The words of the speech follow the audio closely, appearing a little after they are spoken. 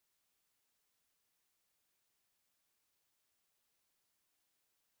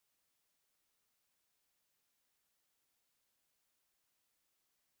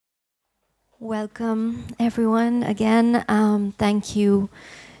Welcome, everyone. Again, thank you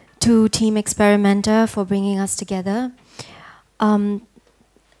to Team Experimenter for bringing us together. ECH,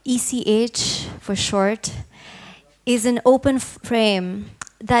 for short, is an open frame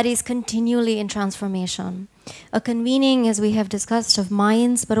that is continually in transformation. A convening, as we have discussed, of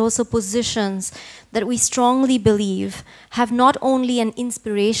minds, but also positions that we strongly believe have not only an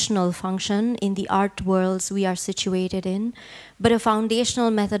inspirational function in the art worlds we are situated in, but a foundational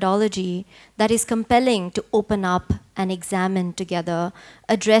methodology that is compelling to open up and examine together,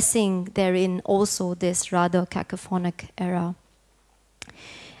 addressing therein also this rather cacophonic era.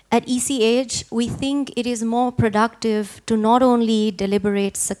 At ECH, we think it is more productive to not only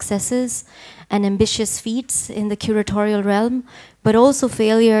deliberate successes and ambitious feats in the curatorial realm, but also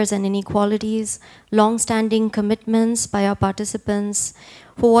failures and inequalities, long-standing commitments by our participants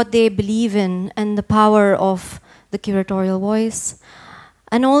for what they believe in and the power of the curatorial voice,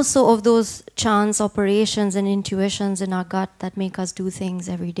 and also of those chance operations and intuitions in our gut that make us do things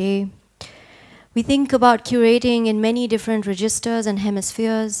every day. We think about curating in many different registers and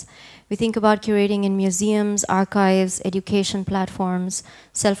hemispheres. We think about curating in museums, archives, education platforms,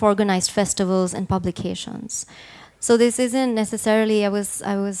 self-organized festivals, and publications. So this isn't necessarily, I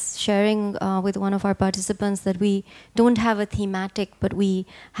was sharing with one of our participants that we don't have a thematic, but we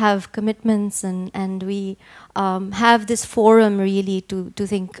have commitments and we have this forum really to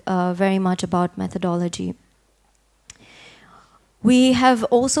think very much about methodology. We have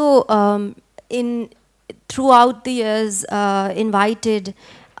also throughout the years invited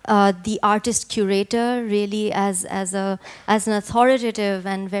the artist curator really as an authoritative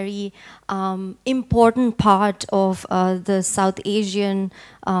and very important part of the South Asian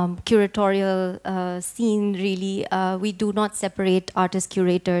curatorial scene really. We do not separate artist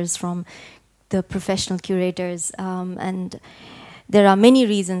curators from the professional curators, and there are many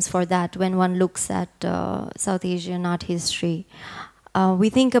reasons for that when one looks at South Asian art history. We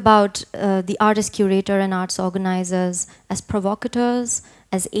think about the artist curator and arts organizers as provocators,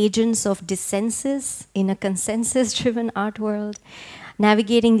 as agents of dissensus in a consensus-driven art world,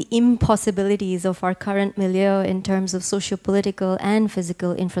 navigating the impossibilities of our current milieu in terms of socio-political and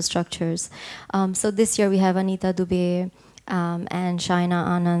physical infrastructures. So this year we have Anita Dubey and Shaina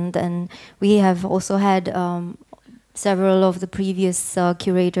Anand, and we have also had several of the previous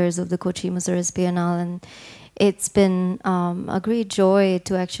curators of the Kochi Muziris Biennale, and it's been a great joy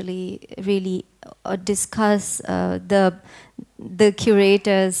to actually really discuss the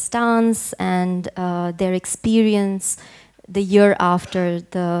curator's stance and their experience the year after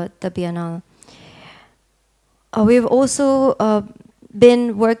the Biennale. We've also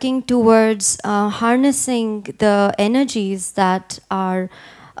been working towards harnessing the energies that are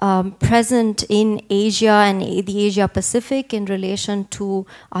present in Asia and the Asia Pacific in relation to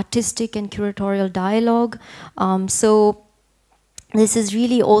artistic and curatorial dialogue. So this is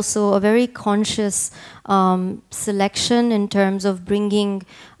really also a very conscious selection in terms of bringing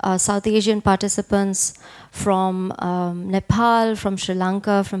South Asian participants from Nepal, from Sri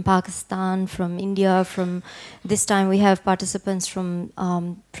Lanka, from Pakistan, from India. From this time we have participants from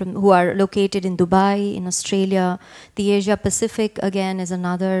who are located in Dubai, in Australia. The Asia Pacific again is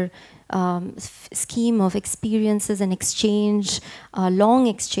another scheme of experiences and exchange, long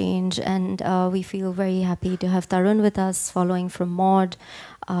exchange, and we feel very happy to have Tarun with us, following from Maud.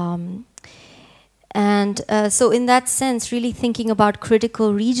 So in that sense, really thinking about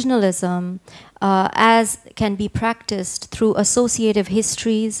critical regionalism as can be practiced through associative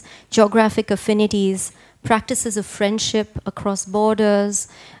histories, geographic affinities, practices of friendship across borders,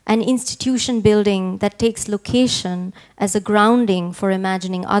 and institution building that takes location as a grounding for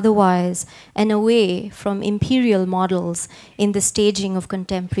imagining otherwise and away from imperial models in the staging of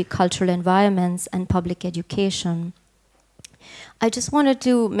contemporary cultural environments and public education. I just wanted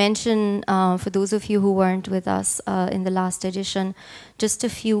to mention, for those of you who weren't with us in the last edition, just a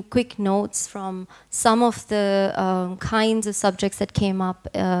few quick notes from some of the kinds of subjects that came up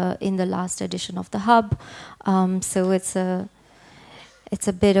in the last edition of the Hub. So it's a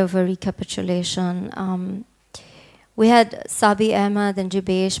bit of a recapitulation. We had Sabi Ahmed and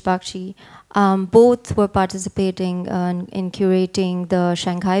Jibesh Bakshi. Both were participating in curating the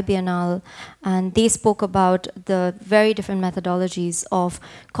Shanghai Biennale, and they spoke about the very different methodologies of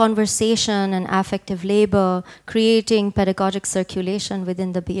conversation and affective labor, creating pedagogic circulation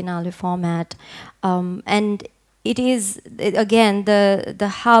within the Biennale format. And it is, again,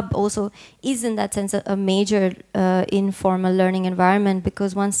 the hub also is in that sense a major informal learning environment,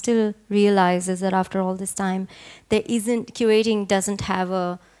 because one still realizes that after all this time, curating doesn't have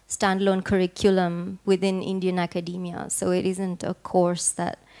a standalone curriculum within Indian academia. So it isn't a course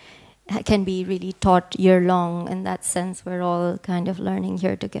that can be really taught year-long. In that sense, we're all kind of learning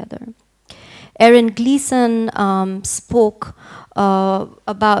here together. Erin Gleason spoke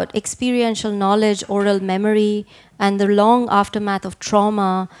about experiential knowledge, oral memory, and the long aftermath of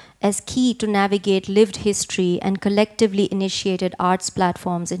trauma as key to navigate lived history and collectively initiated arts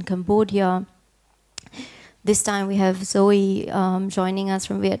platforms in Cambodia. This time we have Zoe joining us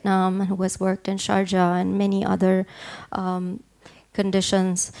from Vietnam, who has worked in Sharjah and many other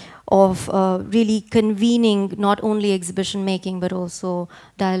conditions of really convening not only exhibition making but also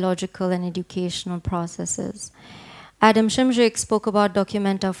dialogical and educational processes. Adam Shimjik spoke about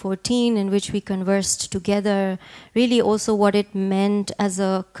Documenta 14, in which we conversed together, really also what it meant as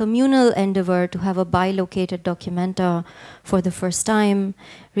a communal endeavor to have a bilocated Documenta for the first time,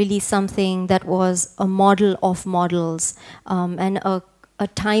 really something that was a model of models and a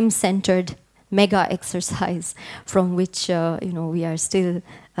time-centered mega exercise from which we are still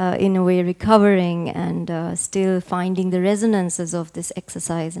in a way recovering and still finding the resonances of this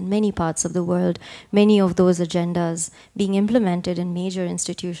exercise in many parts of the world, many of those agendas being implemented in major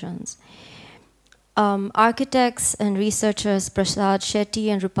institutions. Architects and researchers Prasad Shetty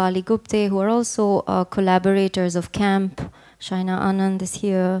and Rupali Gupte, who are also collaborators of CAMP, Shaina Anand is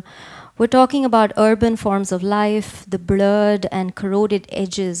here. We're talking about urban forms of life, the blurred and corroded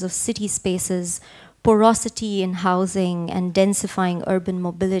edges of city spaces, porosity in housing and densifying urban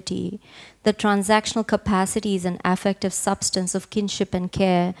mobility, the transactional capacities and affective substance of kinship and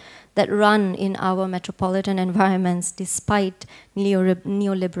care that run in our metropolitan environments despite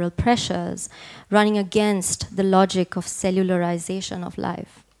neoliberal pressures, running against the logic of cellularization of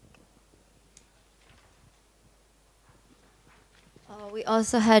life. We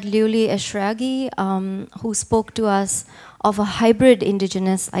also had Liuli Eshragi, who spoke to us of a hybrid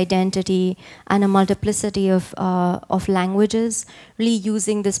indigenous identity and a multiplicity of languages, really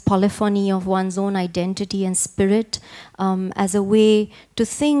using this polyphony of one's own identity and spirit as a way to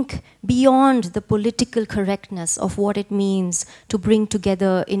think beyond the political correctness of what it means to bring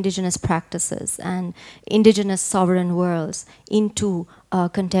together indigenous practices and indigenous sovereign worlds into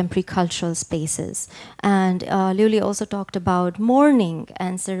contemporary cultural spaces. And Liuli also talked about mourning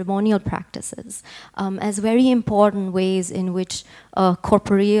and ceremonial practices as very important ways in which a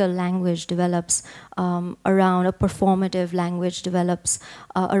corporeal language develops around, a performative language develops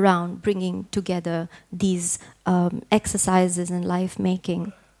around bringing together these exercises in life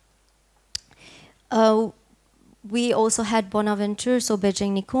making. We also had Bonaventure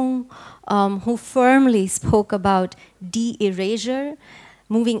Sobejeng Nikung, who firmly spoke about de-erasure,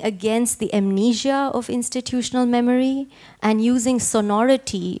 moving against the amnesia of institutional memory and using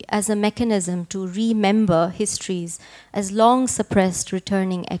sonority as a mechanism to remember histories as long suppressed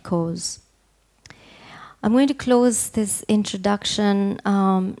returning echoes. I'm going to close this introduction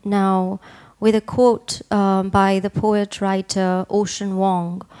now with a quote by the poet-writer Ocean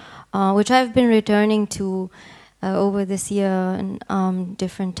Wong, which I've been returning to over this year in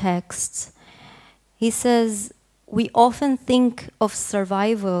different texts. He says, "We often think of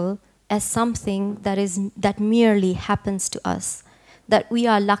survival as something that merely happens to us, that we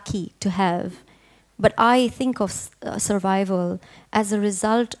are lucky to have. But I think of survival as a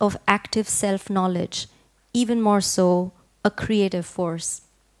result of active self-knowledge, even more so, a creative force."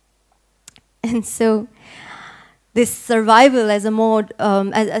 And so, this survival as a mode,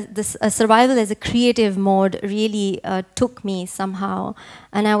 survival as a creative mode really took me somehow.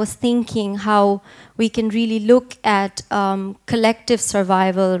 And I was thinking how we can really look at collective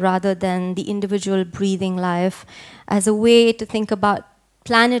survival rather than the individual breathing life as a way to think about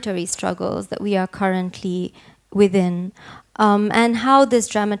planetary struggles that we are currently within. And how this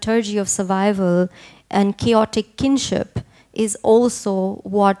dramaturgy of survival and chaotic kinship is also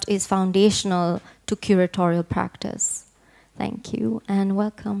what is foundational to curatorial practice. Thank you and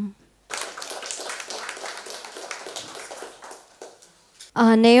welcome.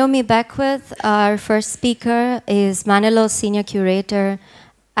 Naomi Beckwith, our first speaker, is Manilo's senior curator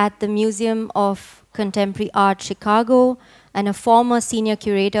at the Museum of Contemporary Art, Chicago, and a former senior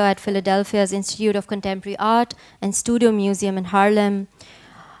curator at Philadelphia's Institute of Contemporary Art and Studio Museum in Harlem.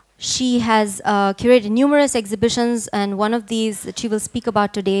 She has curated numerous exhibitions, and one of these that she will speak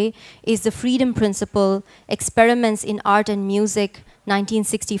about today is the Freedom Principle, Experiments in Art and Music,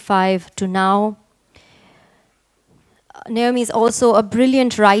 1965 to now. Naomi is also a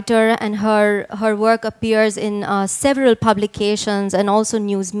brilliant writer, and her work appears in several publications and also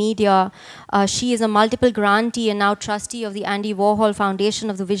news media. She is a multiple grantee and now trustee of the Andy Warhol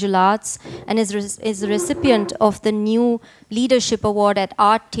Foundation of the Visual Arts, and is the recipient of the New Leadership Award at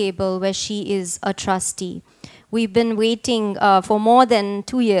Art Table, where she is a trustee. We've been waiting for more than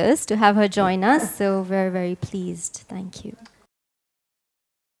 2 years to have her join us, so we're very pleased. Thank you.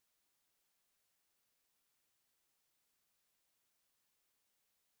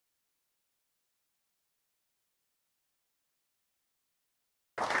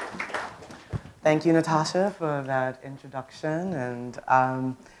 Thank you, Natasha, for that introduction.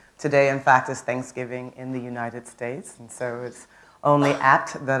 And today, in fact, is Thanksgiving in the United States. And so it's only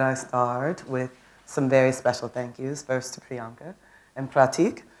apt that I start with some very special thank yous. First to Priyanka and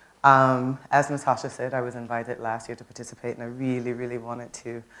Pratik. As Natasha said, I was invited last year to participate, and I really, really wanted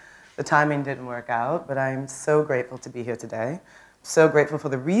to. The timing didn't work out, but I'm so grateful to be here today. So grateful for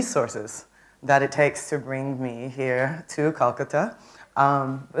the resources that it takes to bring me here to Calcutta.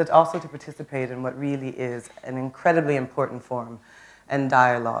 But also to participate in what really is an incredibly important forum and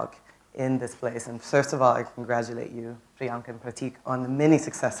dialogue in this place. And first of all, I congratulate you, Priyanka and Pratik, on the many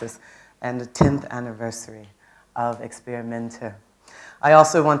successes and the 10th anniversary of Experimenter. I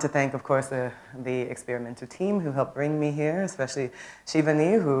also want to thank, of course, the Experimenter team who helped bring me here, especially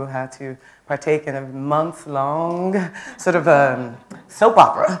Shivani, who had to partake in a months-long sort of soap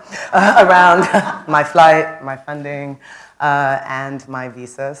opera around my flight, my funding, and my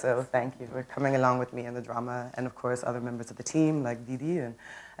visa. So thank you for coming along with me in the drama, and of course other members of the team like Didi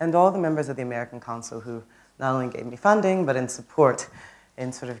and all the members of the American Council who not only gave me funding, but in support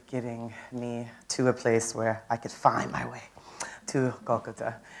in sort of getting me to a place where I could find my way to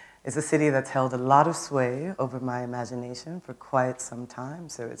Kolkata. It's a city that's held a lot of sway over my imagination for quite some time,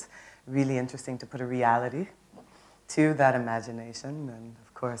 so it's really interesting to put a reality to that imagination. And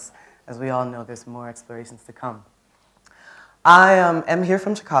of course, as we all know, there's more explorations to come. I am here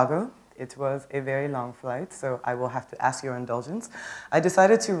from Chicago. It was a very long flight, so I will have to ask your indulgence. I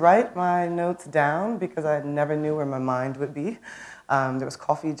decided to write my notes down because I never knew where my mind would be. There was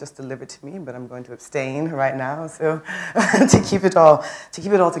coffee just delivered to me, but I'm going to abstain right now. So to keep it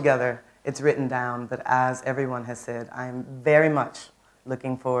all together, it's written down. But as everyone has said, I'm very much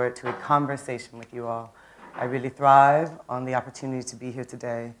looking forward to a conversation with you all. I really thrive on the opportunity to be here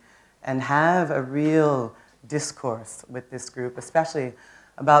today and have a real discourse with this group, especially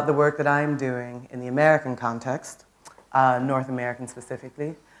about the work that I'm doing in the American context, North American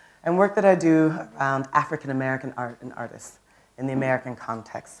specifically, and work that I do around African American art and artists in the American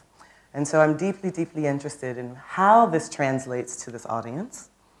context. And so I'm deeply, deeply interested in how this translates to this audience,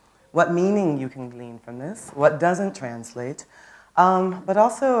 what meaning you can glean from this, what doesn't translate, but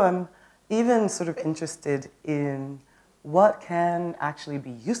also I'm even sort of interested in what can actually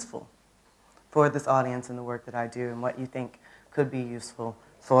be useful for this audience and the work that I do, and what you think could be useful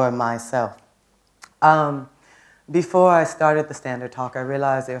for myself. Before I started the standard talk, I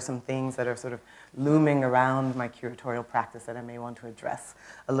realized there are some things that are sort of looming around my curatorial practice that I may want to address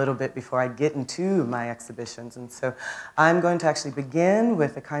a little bit before I get into my exhibitions. And so I'm going to actually begin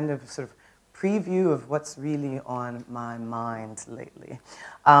with a kind of sort of preview of what's really on my mind lately.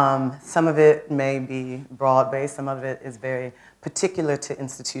 Some of it may be broad-based, some of it is very particular to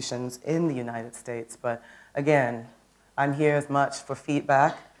institutions in the United States, but again, I'm here as much for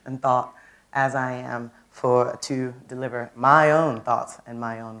feedback and thought as I am to deliver my own thoughts and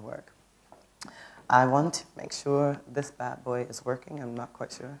my own work. I want to make sure this bad boy is working. I'm not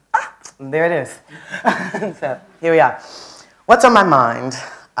quite sure. Ah, there it is. So here we are. What's on my mind?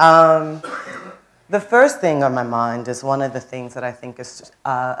 The first thing on my mind is one of the things that I think is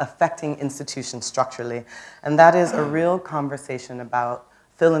affecting institutions structurally, and that is a real conversation about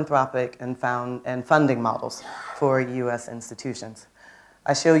philanthropic and funding models for U.S. institutions.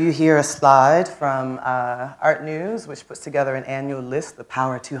 I show you here a slide from Art News, which puts together an annual list, the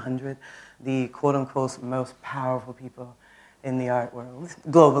Power 200, the quote-unquote most powerful people in the art world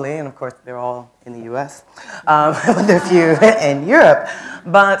globally, and of course they're all in the US, but there are a few in Europe.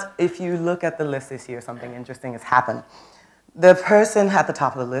 But if you look at the list this year, something interesting has happened. The person at the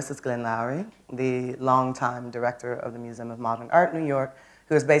top of the list is Glenn Lowry, the longtime director of the Museum of Modern Art, New York,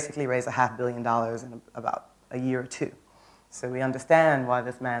 who has basically raised $500 million in about a year or two. So we understand why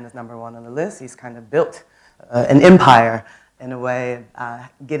this man is #1 on the list. He's kind of built an empire in a way,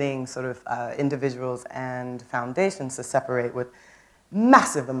 getting sort of individuals and foundations to separate with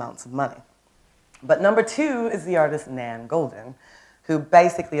massive amounts of money. But #2 is the artist Nan Goldin, who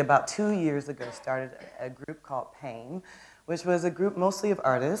basically about 2 years ago started a group called PAIN, which was a group mostly of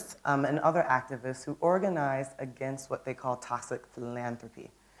artists and other activists who organized against what they call toxic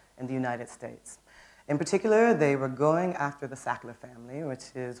philanthropy in the United States. In particular, they were going after the Sackler family,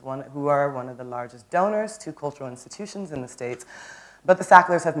 who are one of the largest donors to cultural institutions in the States. But the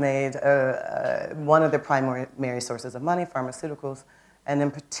Sacklers have made one of their primary sources of money, pharmaceuticals, and in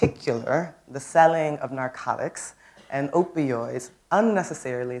particular, the selling of narcotics and opioids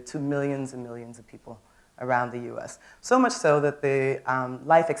unnecessarily to millions and millions of people around the US. So much so that the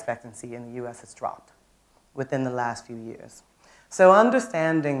life expectancy in the US has dropped within the last few years. So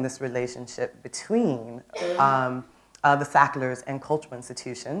understanding this relationship between the Sacklers and cultural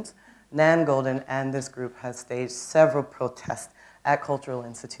institutions, Nan Golden and this group has staged several protests at cultural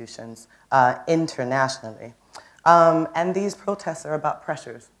institutions internationally. And these protests are about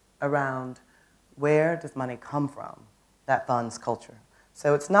pressures around where does money come from that funds culture.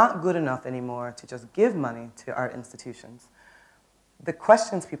 So it's not good enough anymore to just give money to art institutions. The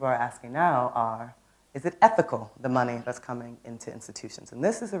questions people are asking now are, is it ethical, the money that's coming into institutions? And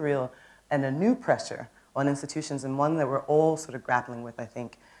this is a real and a new pressure on institutions, and one that we're all sort of grappling with, I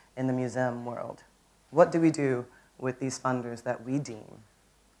think, in the museum world. What do we do with these funders that we deem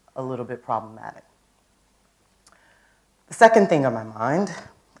a little bit problematic? The second thing on my mind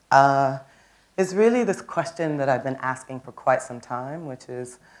is really this question that I've been asking for quite some time, which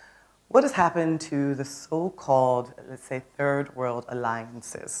is, what has happened to the so-called, let's say, third world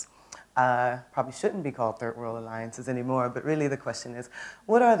alliances? Probably shouldn't be called third world alliances anymore, but really the question is,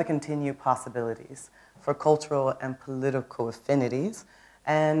 what are the continued possibilities for cultural and political affinities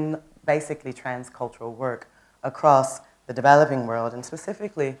and basically transcultural work across the developing world, and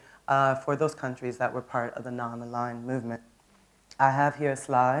specifically for those countries that were part of the non-aligned movement? I have here a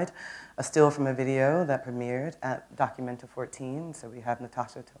slide, a still from a video that premiered at Documenta 14, so we have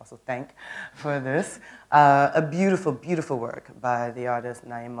Natasha to also thank for this. A beautiful, beautiful work by the artist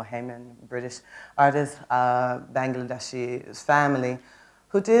Naeem Mohammed, British artist, Bangladeshi family,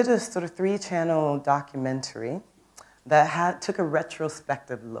 who did a sort of 3-channel documentary that took a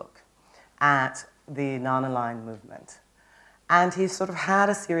retrospective look at the non-aligned movement. And he sort of had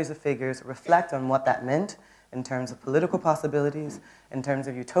a series of figures reflect on what that meant in terms of political possibilities, in terms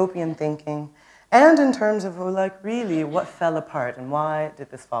of utopian thinking, and in terms of, like, really what fell apart and why did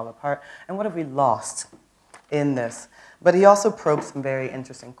this fall apart, and what have we lost in this. But he also probed some very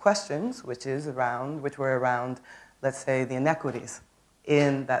interesting questions, which were around, let's say, the inequities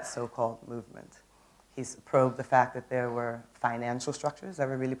in that so-called movement. He's probed the fact that there were financial structures that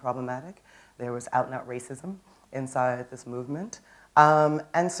were really problematic. There was out-and-out racism inside this movement.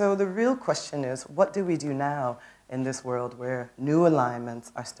 And so the real question is, what do we do now in this world where new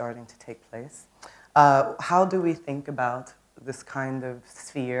alignments are starting to take place? How do we think about this kind of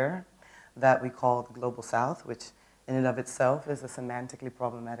sphere that we call the Global South, which in and of itself is a semantically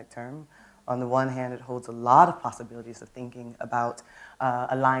problematic term? On the one hand, it holds a lot of possibilities of thinking about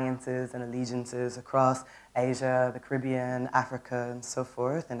alliances and allegiances across Asia, the Caribbean, Africa, and so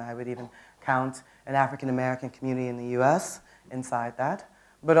forth. And I would even count an African-American community in the US inside that.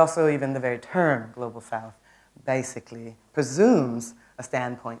 But also even the very term Global South basically presumes a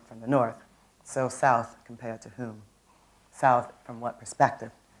standpoint from the North. So South compared to whom? South from what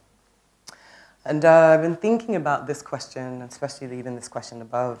perspective? And I've been thinking about this question, especially even this question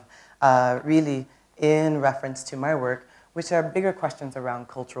above, really in reference to my work, which are bigger questions around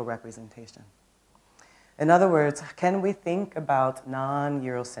cultural representation. In other words, can we think about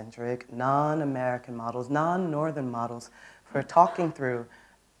non-Eurocentric, non-American models, non-Northern models for talking through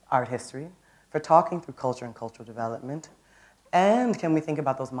art history, for talking through culture and cultural development? And can we think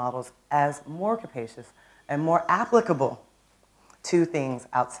about those models as more capacious and more applicable to things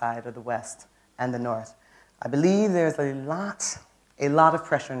outside of the West and the North? I believe there's a lot of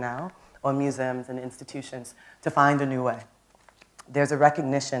pressure now on museums and institutions to find a new way. There's a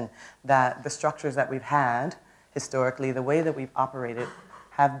recognition that the structures that we've had historically, the way that we've operated,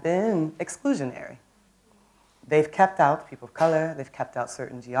 have been exclusionary. They've kept out people of color, they've kept out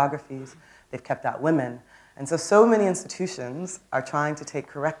certain geographies, they've kept out women. And so many institutions are trying to take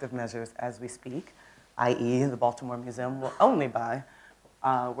corrective measures as we speak, i.e. the Baltimore Museum will only buy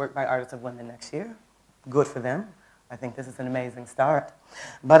work by artists of women next year. Good for them. I think this is an amazing start.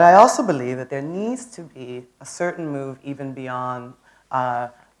 But I also believe that there needs to be a certain move even beyond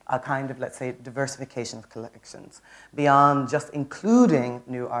a kind of, let's say, diversification of collections, beyond just including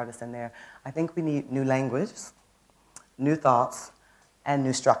new artists in there. I think we need new language, new thoughts, and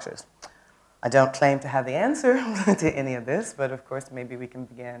new structures. I don't claim to have the answer to any of this, but of course maybe we can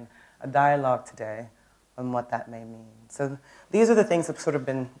begin a dialogue today on what that may mean. So these are the things that have sort of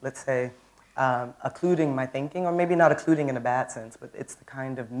been, let's say, occluding my thinking, or maybe not occluding in a bad sense, but it's the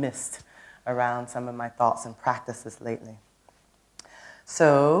kind of mist around some of my thoughts and practices lately.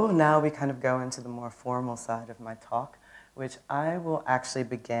 So now we kind of go into the more formal side of my talk, which I will actually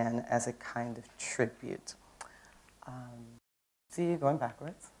begin as a kind of tribute. See, going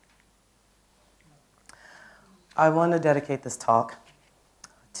backwards. I want to dedicate this talk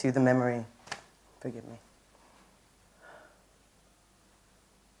to the memory, forgive me,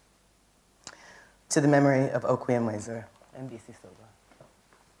 to the memory of Okwe Mwezer and BC Silva.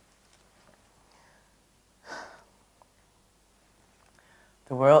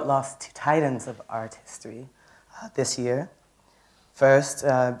 The world lost two titans of art history this year. First,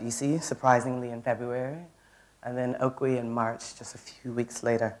 BC, surprisingly in February, and then Okwe in March, just a few weeks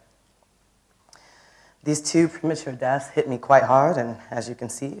later. These two premature deaths hit me quite hard, and as you can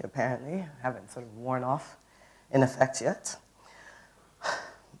see, apparently, haven't sort of worn off in effect yet.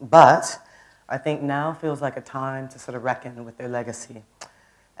 But I think now feels like a time to sort of reckon with their legacy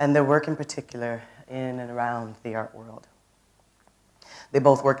and their work in particular in and around the art world. They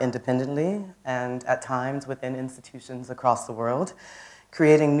both work independently and at times within institutions across the world,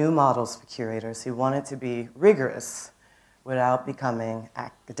 creating new models for curators who wanted to be rigorous without becoming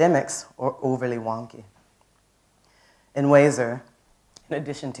academics or overly wonky. And Mwezer, in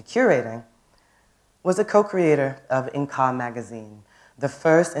addition to curating, was a co-creator of Inca magazine, the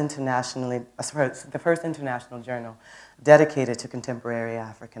first international journal dedicated to contemporary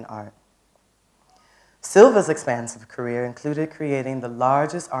African art. Silva's expansive career included creating the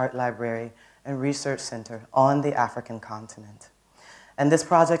largest art library and research center on the African continent. And this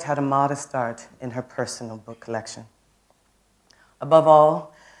project had a modest start in her personal book collection. Above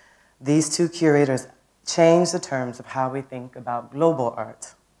all, these two curators changed the terms of how we think about global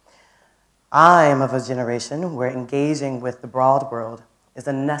art. I am of a generation where engaging with the broad world is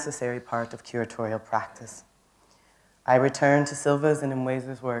a necessary part of curatorial practice. I return to Silva's and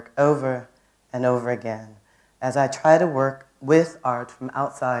Mwezer's work over and over again as I try to work with art from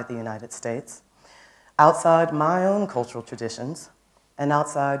outside the United States, outside my own cultural traditions, and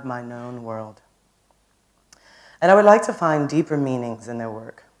outside my known world. And I would like to find deeper meanings in their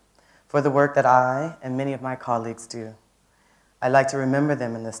work, for the work that I and many of my colleagues do. I'd like to remember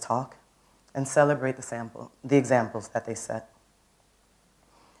them in this talk and celebrate the examples that they set.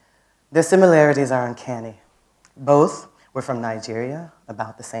 Their similarities are uncanny. Both were from Nigeria,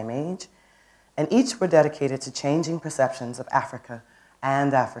 about the same age, and each were dedicated to changing perceptions of Africa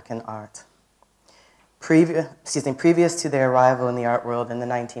and African art. Previous to their arrival in the art world in the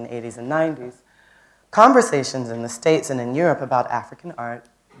 1980s and 90s, conversations in the States and in Europe about African art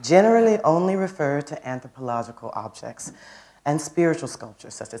generally only refer to anthropological objects and spiritual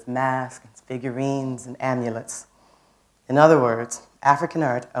sculptures such as masks, figurines, and amulets. In other words, African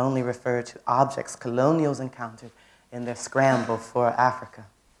art only referred to objects colonials encountered in their scramble for Africa.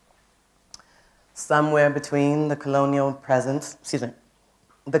 Somewhere between the colonial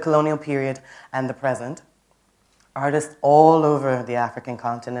period and the present, artists all over the African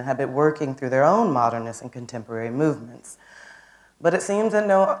continent have been working through their own modernist and contemporary movements. But it seems that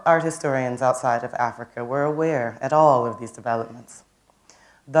no art historians outside of Africa were aware at all of these developments.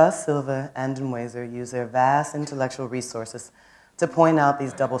 Thus, Silva and Mwezer use their vast intellectual resources to point out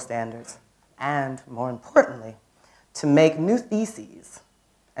these double standards, and, more importantly, to make new theses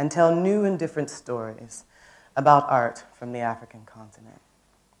and tell new and different stories about art from the African continent.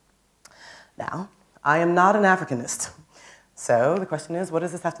 Now, I am not an Africanist, so the question is, what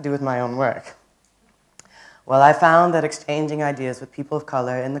does this have to do with my own work? Well, I found that exchanging ideas with people of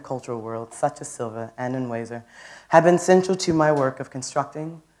color in the cultural world, such as Silva and Mwezer, have been central to my work of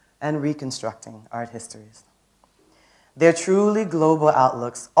constructing and reconstructing art histories. Their truly global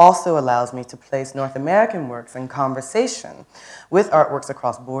outlooks also allows me to place North American works in conversation with artworks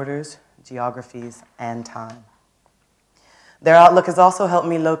across borders, geographies, and time. Their outlook has also helped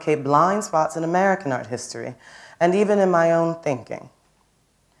me locate blind spots in American art history, and even in my own thinking.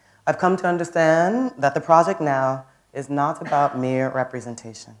 I've come to understand that the project now is not about mere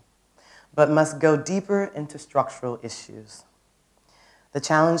representation, but must go deeper into structural issues. The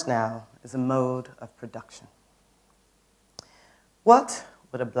challenge now is a mode of production. What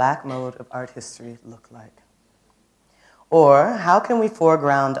would a black mode of art history look like? Or how can we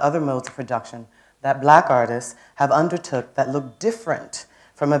foreground other modes of production that black artists have undertook that look different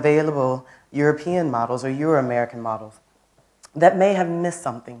from available European models or Euro-American models that may have missed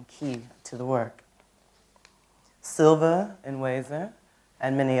something key to the work? Silva and Mwezer,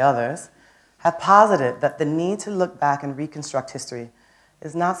 and many others, have posited that the need to look back and reconstruct history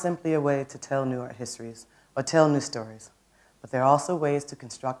is not simply a way to tell new art histories or tell new stories, but there are also ways to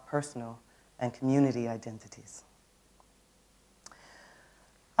construct personal and community identities.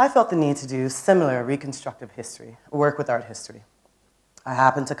 I felt the need to do similar reconstructive history, work with art history. I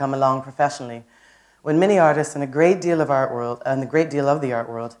happened to come along professionally when many artists and a great deal of the art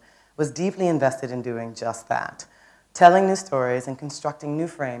world was deeply invested in doing just that, telling new stories and constructing new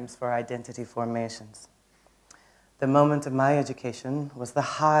frames for identity formations. The moment of my education was the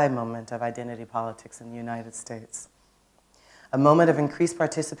high moment of identity politics in the United States, a moment of increased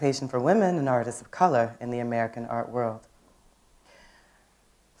participation for women and artists of color in the American art world.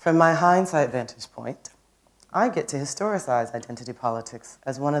 From my hindsight vantage point, I get to historicize identity politics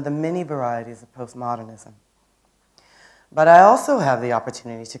as one of the many varieties of postmodernism. But I also have the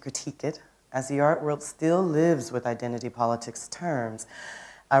opportunity to critique it, as the art world still lives with identity politics terms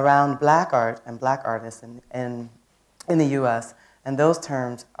around Black art and Black artists in the US, and those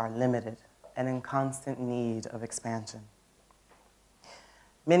terms are limited and in constant need of expansion.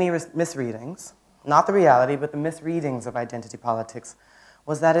 Many misreadings, not the reality, but the misreadings of identity politics,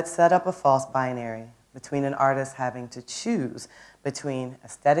 was that it set up a false binary between an artist having to choose between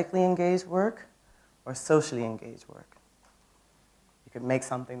aesthetically engaged work or socially engaged work. You could make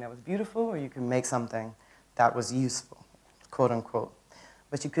something that was beautiful, or you could make something that was useful, quote unquote,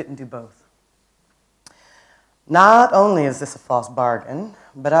 but you couldn't do both. Not only is this a false bargain,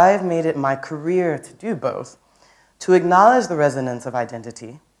 but I have made it my career to do both, to acknowledge the resonance of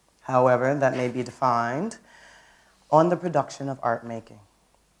identity, however that may be defined, on the production of art making,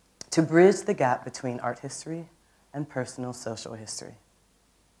 to bridge the gap between art history and personal social history.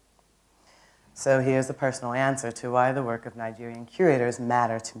 So here's a personal answer to why the work of Nigerian curators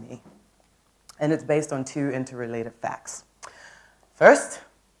matter to me. And it's based on two interrelated facts. First,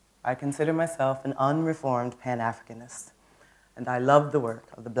 I consider myself an unreformed Pan-Africanist, and I love the work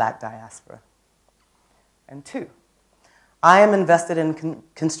of the Black diaspora. And two, I am invested in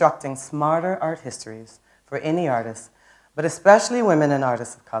constructing smarter art histories for any artist, but especially women and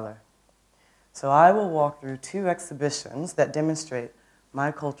artists of color. So I will walk through two exhibitions that demonstrate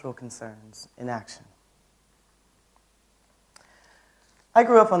my cultural concerns in action. I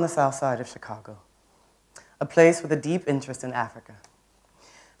grew up on the south side of Chicago, a place with a deep interest in Africa.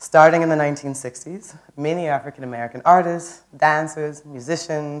 Starting in the 1960s, many African American artists, dancers,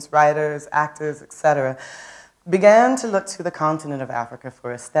 musicians, writers, actors, etc., began to look to the continent of Africa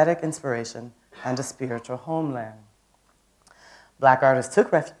for aesthetic inspiration and a spiritual homeland. Black artists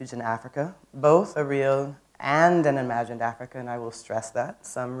took refuge in Africa, both a real and an imagined Africa, and I will stress that.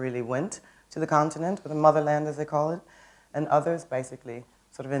 Some really went to the continent, or the motherland as they call it, and others basically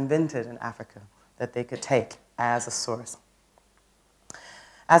sort of invented an Africa that they could take as a source.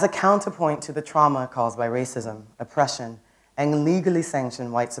 As a counterpoint to the trauma caused by racism, oppression, and legally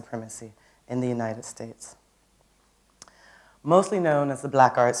sanctioned white supremacy in the United States. Mostly known as the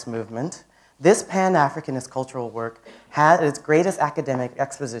Black Arts Movement, this Pan-Africanist cultural work had its greatest academic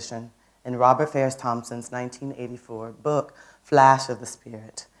exposition in Robert Farris Thompson's 1984 book, Flash of the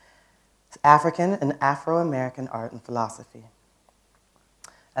Spirit, African and Afro-American Art and Philosophy.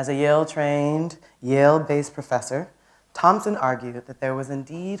 As a Yale-trained, Yale-based professor, Thompson argued that there was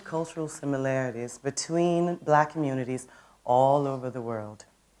indeed cultural similarities between Black communities all over the world,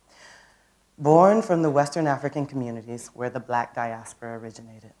 born from the Western African communities where the Black diaspora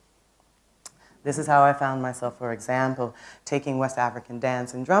originated. This is how I found myself, for example, taking West African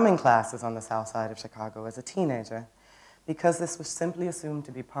dance and drumming classes on the south side of Chicago as a teenager, because this was simply assumed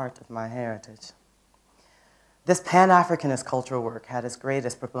to be part of my heritage. This Pan-Africanist cultural work had its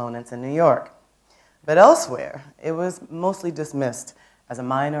greatest proponents in New York, but elsewhere, it was mostly dismissed as a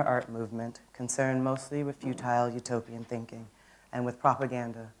minor art movement concerned mostly with futile utopian thinking and with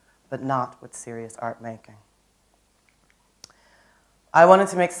propaganda, but not with serious art making. I wanted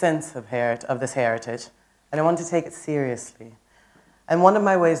to make sense of this heritage, and I wanted to take it seriously. And one of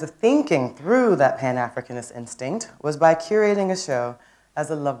my ways of thinking through that Pan-Africanist instinct was by curating a show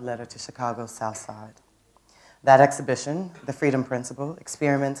as a love letter to Chicago's South Side. That exhibition, The Freedom Principle,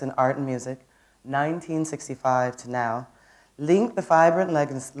 Experiments in Art and Music, 1965 to now, linked the vibrant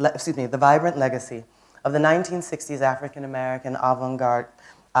legacy of the 1960s African-American avant-garde,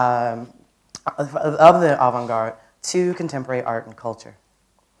 to contemporary art and culture.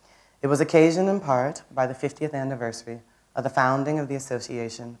 It was occasioned in part by the 50th anniversary of the founding of the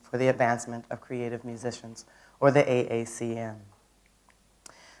Association for the Advancement of Creative Musicians, or the AACM.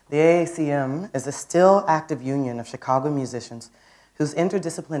 The AACM is a still active union of Chicago musicians whose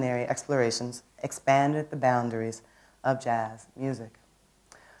interdisciplinary explorations expanded the boundaries of jazz music.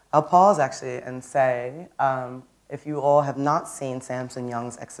 I'll pause actually and say, if you all have not seen Samson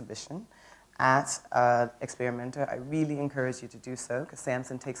Young's exhibition at Experimenter, I really encourage you to do so, because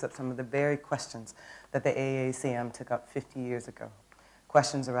Samson takes up some of the very questions that the AACM took up 50 years ago.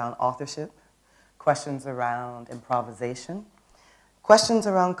 Questions around authorship, questions around improvisation, questions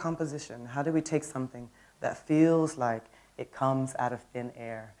around composition. How do we take something that feels like it comes out of thin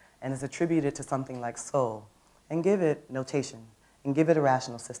air and is attributed to something like soul and give it notation and give it a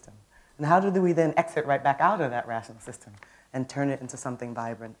rational system? And how do we then exit right back out of that rational system and turn it into something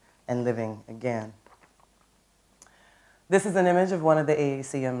vibrant and living again? This is an image of one of the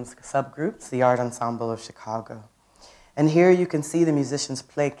AACM's subgroups, the Art Ensemble of Chicago. And here you can see the musicians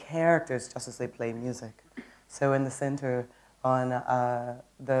play characters just as they play music. So in the center on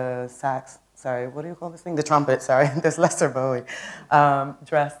the sax, sorry, what do you call this thing? The trumpet, sorry, there's Lester Bowie,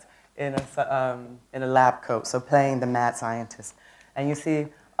 dressed in a lab coat, so playing the mad scientist. And you see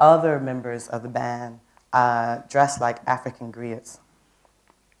other members of the band dressed like African griots.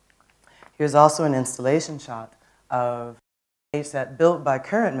 Here's also an installation shot of a stage set built by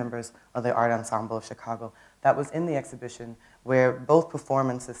current members of the Art Ensemble of Chicago that was in the exhibition where both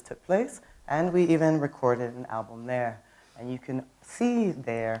performances took place, and we even recorded an album there. And you can see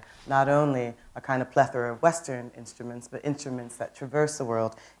there not only a kind of plethora of Western instruments, but instruments that traverse the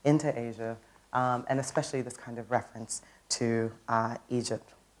world into Asia, and especially this kind of reference to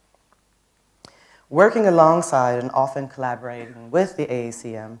Egypt. Working alongside and often collaborating with the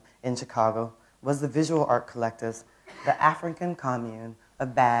AACM in Chicago was the visual art collectives, the African Commune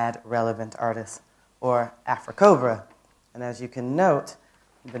of Bad Relevant Artists, or AfriCobra. And as you can note,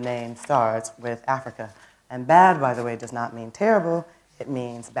 the name starts with Africa. And bad, by the way, does not mean terrible, it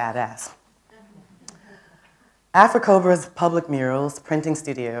means badass. AfriCobra's public murals, printing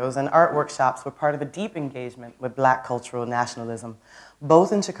studios, and art workshops were part of a deep engagement with Black cultural nationalism,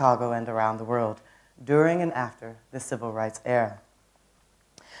 both in Chicago and around the world, during and after the Civil Rights era.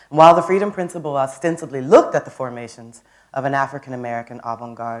 While the Freedom Principle ostensibly looked at the formations of an African-American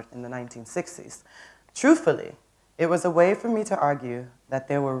avant-garde in the 1960s, truthfully, it was a way for me to argue that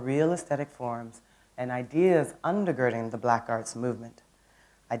there were real aesthetic forms and ideas undergirding the Black arts movement.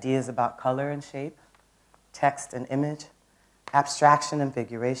 Ideas about color and shape, text and image, abstraction and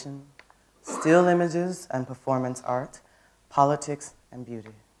figuration, still images and performance art, politics and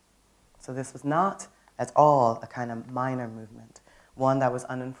beauty. So this was not at all a kind of minor movement, one that was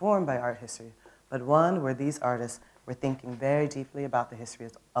uninformed by art history, but one where these artists were thinking very deeply about the history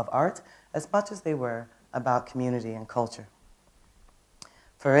of art as much as they were about community and culture.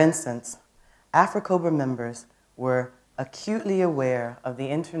 For instance, AfriCobra members were acutely aware of the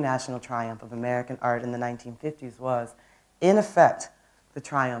international triumph of American art in the 1950s was, in effect, the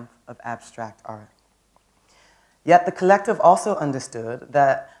triumph of abstract art. Yet the collective also understood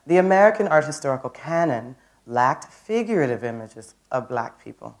that the American art historical canon lacked figurative images of Black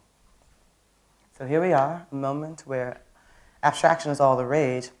people. So here we are, a moment where abstraction is all the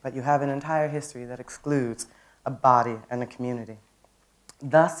rage, but you have an entire history that excludes a body and a community.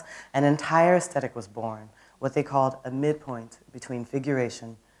 Thus, an entire aesthetic was born, what they called a midpoint between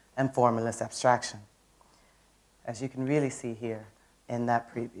figuration and formalist abstraction, as you can really see here in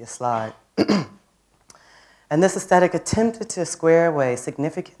that previous slide. And this aesthetic attempted to square away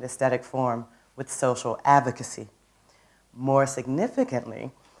significant aesthetic form with social advocacy. More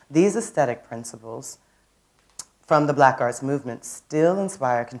significantly, these aesthetic principles from the Black arts movement still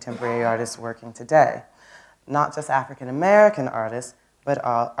inspire contemporary artists working today. Not just African American artists, but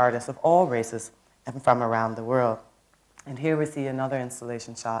artists of all races and from around the world. And here we see another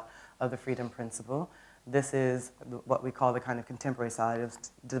installation shot of the Freedom Principle. This is what we call the kind of contemporary side.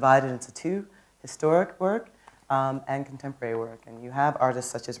 It's divided into two, historic work and contemporary work. And you have artists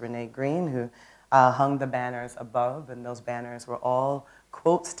such as Renee Green, who hung the banners above, and those banners were all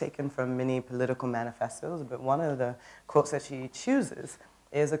quotes taken from many political manifestos, but one of the quotes that she chooses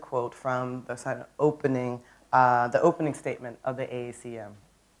is a quote from the sort of opening statement of the AACM.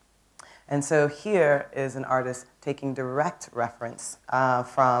 And so here is an artist taking direct reference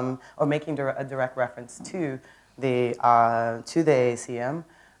or making a direct reference to the AACM,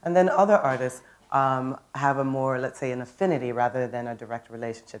 and then other artists have a more, let's say, an affinity rather than a direct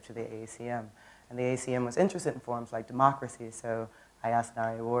relationship to the AACM. And the AACM was interested in forms like democracy, so I asked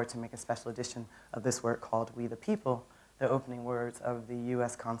Nari Ward to make a special edition of this work called We the People, the opening words of the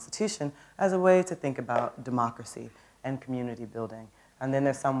US Constitution, as a way to think about democracy and community building. And then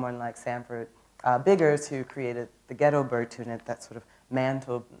there's someone like Sanford Biggers, who created the ghetto bird tunic, that sort of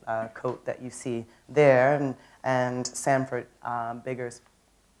mantle coat that you see there. And Sanford Biggers,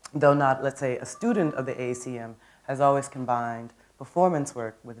 though not, let's say, a student of the AACM, has always combined performance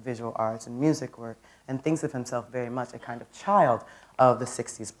work with visual arts and music work, and thinks of himself very much a kind of child of the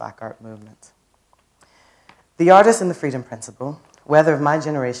 60s Black art movement. The artists in the Freedom Principle, whether of my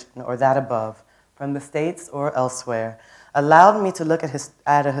generation or that above, from the States or elsewhere, allowed me to look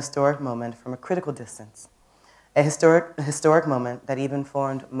at a historic moment from a critical distance, a historic moment that even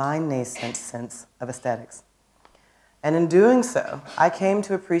formed my nascent sense of aesthetics. And in doing so, I came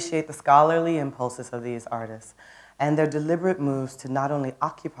to appreciate the scholarly impulses of these artists and their deliberate moves to not only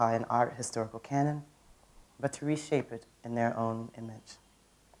occupy an art historical canon, but to reshape it in their own image.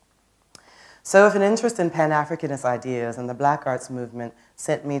 So if an interest in Pan-Africanist ideas and the Black arts movement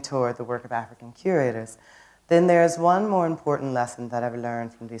sent me toward the work of African curators, then there is one more important lesson that I've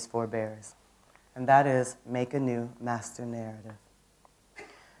learned from these forebears, and that is make a new master narrative.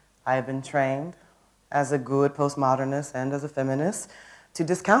 I have been trained as a good postmodernist and as a feminist to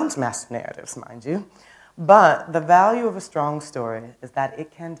discount master narratives, mind you, but the value of a strong story is that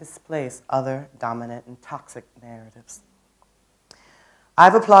it can displace other dominant and toxic narratives.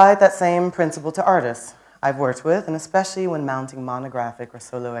 I've applied that same principle to artists I've worked with, and especially when mounting monographic or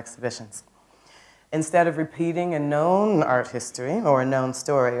solo exhibitions. Instead of repeating a known art history or a known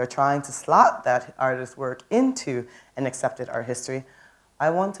story or trying to slot that artist's work into an accepted art history, I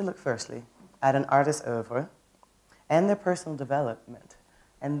want to look firstly at an artist's oeuvre and their personal development,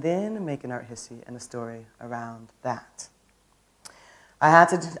 and then make an art history and a story around that. I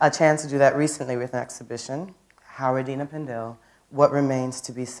had a chance to do that recently with an exhibition, Howardina Pindell, What Remains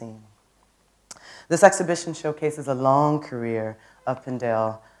to be Seen. This exhibition showcases a long career of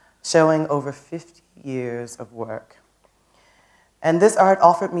Pindell, showing over 50 years of work. And this art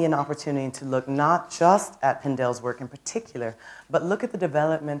offered me an opportunity to look not just at Pindell's work in particular, but look at the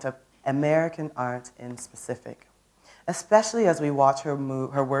development of American art in specific, especially as we watch her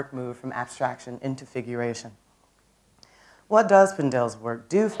work move from abstraction into figuration. What does Pindell's work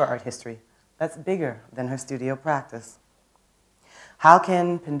do for art history that's bigger than her studio practice? How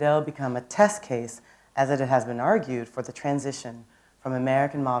can Pindell become a test case, as it has been argued, for the transition from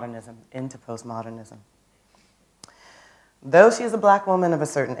American modernism into postmodernism? Though she is a Black woman of a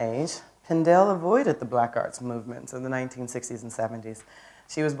certain age, Pindell avoided the Black arts movements of the 1960s and 70s.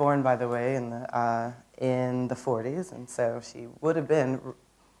 She was born, by the way, in the 40s, and so she would have been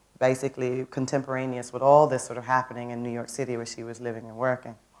basically contemporaneous with all this sort of happening in New York City where she was living and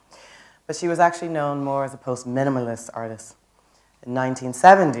working. But she was actually known more as a post-minimalist artist. In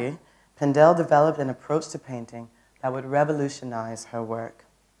 1970, Pindell developed an approach to painting that would revolutionize her work.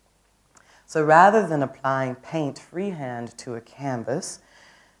 So rather than applying paint freehand to a canvas,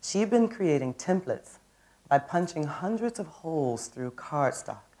 she'd been creating templates by punching hundreds of holes through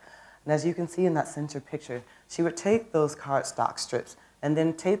cardstock. And as you can see in that center picture, she would take those cardstock strips and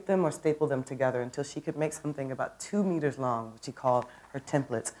then tape them or staple them together until she could make something about 2 meters long, which she called her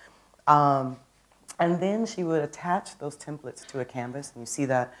templates. And then she would attach those templates to a canvas, and you see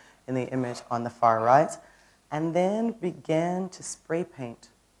that in the image on the far right, and then began to spray paint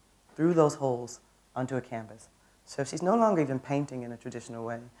through those holes onto a canvas. So she's no longer even painting in a traditional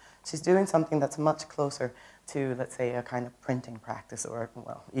way. She's doing something that's much closer to, let's say, a kind of printing practice, or,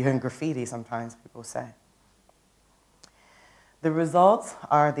 well, even graffiti sometimes people say. The results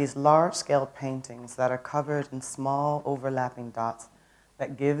are these large-scale paintings that are covered in small overlapping dots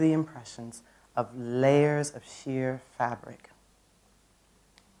that give the impressions of layers of sheer fabric.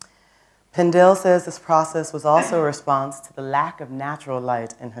 Pindell says this process was also a response to the lack of natural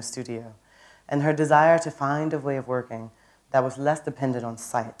light in her studio and her desire to find a way of working that was less dependent on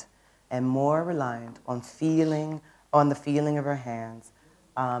sight and more reliant on the feeling of her hands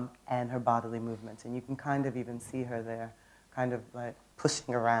and her bodily movements. And you can kind of even see her there, kind of like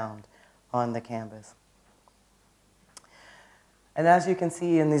pushing around on the canvas. And as you can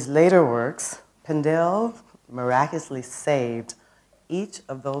see in these later works, Pindell miraculously saved each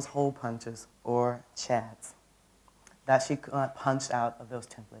of those hole punches, or chads, that she punched out of those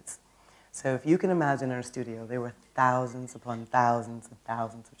templates. So if you can imagine in her studio, there were thousands upon thousands and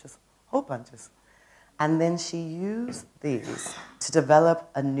thousands of just hole punches. And then she used these to develop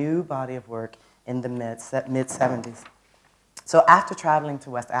a new body of work in the mid-70s. So after traveling to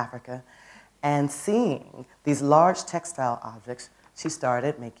West Africa and seeing these large textile objects, she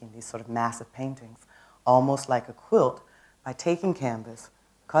started making these sort of massive paintings, almost like a quilt, by taking canvas,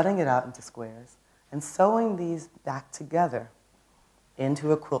 cutting it out into squares, and sewing these back together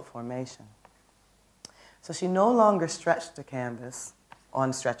into a quilt formation. So she no longer stretched the canvas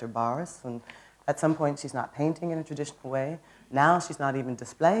on stretcher bars, and at some point she's not painting in a traditional way. Now she's not even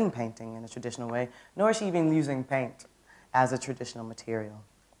displaying painting in a traditional way, nor is she even using paint as a traditional material.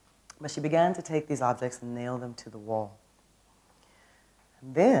 But she began to take these objects and nail them to the wall.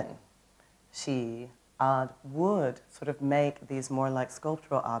 And then she would sort of make these more like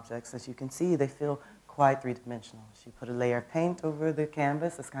sculptural objects. As you can see, they feel quite three-dimensional. She put a layer of paint over the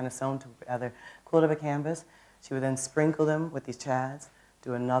canvas that's kind of sewn together, quilt of a canvas. She would then sprinkle them with these chads,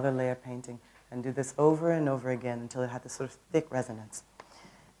 do another layer of painting, and do this over and over again until it had this sort of thick resonance.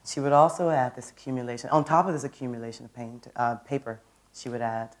 She would also add this accumulation, on top of this accumulation of paper, she would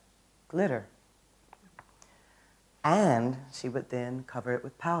add glitter. And she would then cover it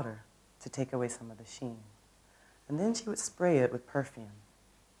with powder to take away some of the sheen. And then she would spray it with perfume.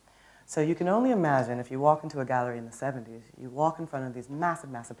 So you can only imagine if you walk into a gallery in the 70s, you walk in front of these massive,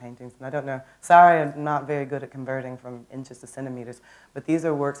 massive paintings, and I don't know, sorry, I'm not very good at converting from inches to centimeters, but these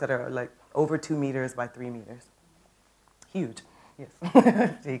are works that are like over 2 meters by 3 meters. Huge, yes,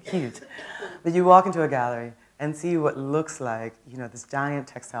 huge. But you walk into a gallery and see what looks like, you know, this giant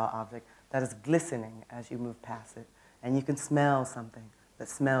textile object that is glistening as you move past it, and you can smell something that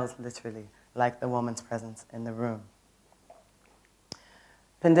smells literally like the woman's presence in the room.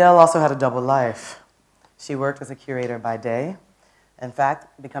 Pindell also had a double life. She worked as a curator by day, in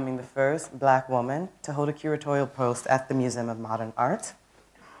fact, becoming the first black woman to hold a curatorial post at the Museum of Modern Art.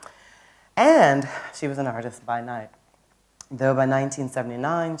 And she was an artist by night, though by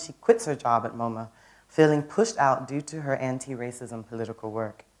 1979, she quits her job at MoMA, feeling pushed out due to her anti-racism political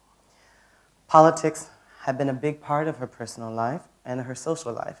work. Politics had been a big part of her personal life and her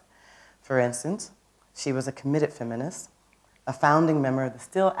social life. For instance, she was a committed feminist, a founding member of the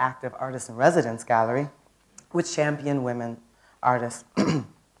still active Artists in Residence Gallery, which championed women artists.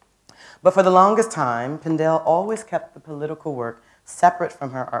 But for the longest time, Pindell always kept the political work separate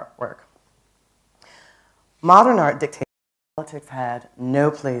from her artwork. Modern art dictated that politics had no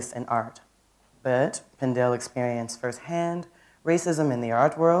place in art, but Pindell experienced firsthand racism in the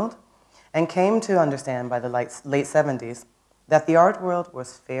art world and came to understand by the late 70s that the art world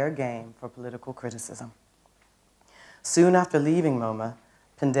was fair game for political criticism. Soon after leaving MoMA,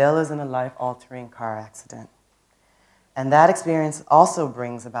 Pindell is in a life-altering car accident. And that experience also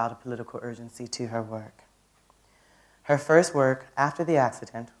brings about a political urgency to her work. Her first work after the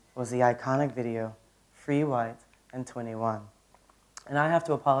accident was the iconic video, Free White and 21. And I have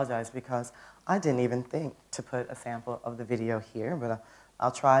to apologize because I didn't even think to put a sample of the video here, but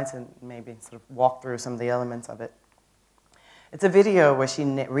I'll try to maybe sort of walk through some of the elements of it. It's a video where she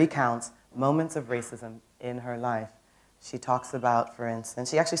recounts moments of racism in her life. She talks about, for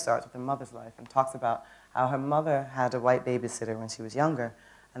instance, she actually starts with her mother's life and talks about how her mother had a white babysitter when she was younger,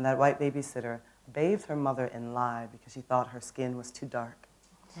 and that white babysitter bathed her mother in lye because she thought her skin was too dark.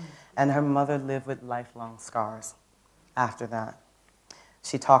 And her mother lived with lifelong scars after that.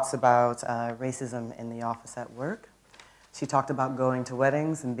 She talks about racism in the office at work. She talked about going to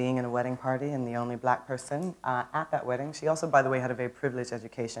weddings and being in a wedding party and the only black person at that wedding. She also, by the way, had a very privileged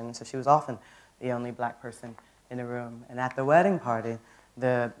education, so she was often the only black person in a room. And at the wedding party,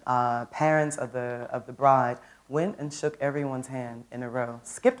 the parents of the bride went and shook everyone's hand in a row,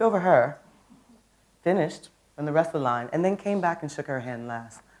 skipped over her, finished from the rest of the line, and then came back and shook her hand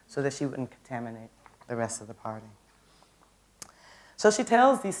last so that she wouldn't contaminate the rest of the party. So she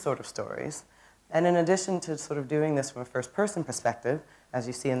tells these sort of stories, and in addition to sort of doing this from a first-person perspective, as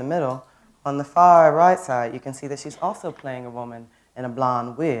you see in the middle, on the far right side, you can see that she's also playing a woman in a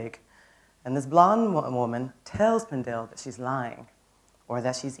blonde wig. And this blonde woman tells Pindell that she's lying, or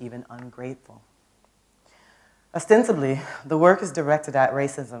that she's even ungrateful. Ostensibly, the work is directed at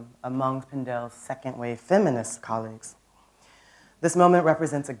racism among Pindell's second-wave feminist colleagues. This moment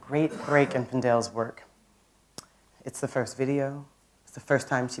represents a great break in Pindell's work. It's the first video. It's the first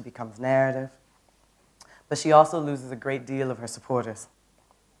time she becomes narrative. But she also loses a great deal of her supporters.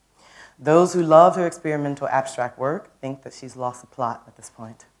 Those who love her experimental abstract work think that she's lost the plot at this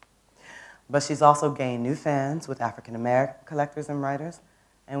point. But she's also gained new fans with African-American collectors and writers,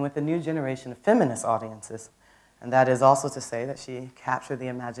 and with a new generation of feminist audiences. And that is also to say that she captured the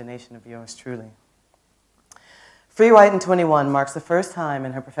imagination of yours truly. Free White and 21 marks the first time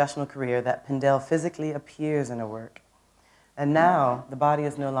in her professional career that Pindell physically appears in her work. And now, the body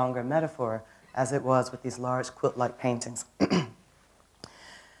is no longer a metaphor, as it was with these large quilt-like paintings.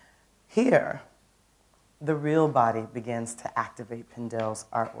 Here, the real body begins to activate Pindell's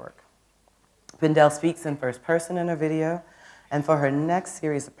artwork. Pindell speaks in first person in her video, and for her next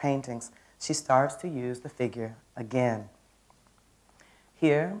series of paintings, she starts to use the figure again.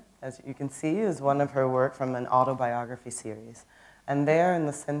 Here, as you can see, is one of her work from an autobiography series. And there in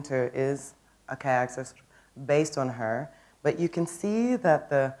the center is a character based on her, but you can see that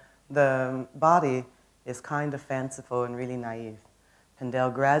the body is kind of fanciful and really naive.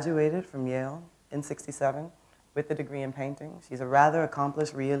 Pindell graduated from Yale in '67 with a degree in painting. She's a rather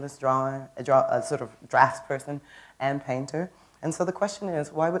accomplished realist drawer, a sort of draftsperson and painter. And so the question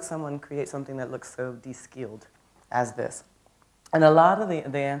is, why would someone create something that looks so de-skilled as this? And a lot of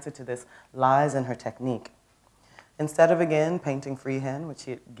the answer to this lies in her technique. Instead of, again, painting freehand, which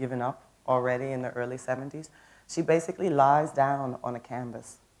she had given up already in the early '70s, she basically lies down on a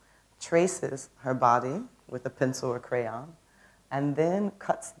canvas, traces her body with a pencil or crayon, and then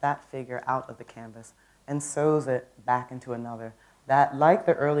cuts that figure out of the canvas and sews it back into another. That, like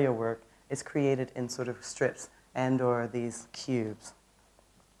the earlier work, is created in sort of strips and or these cubes.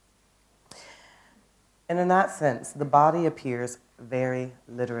 And in that sense, the body appears very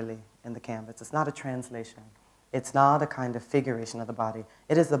literally in the canvas. It's not a translation. It's not a kind of figuration of the body.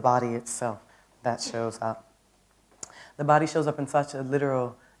 It is the body itself that shows up. The body shows up in such a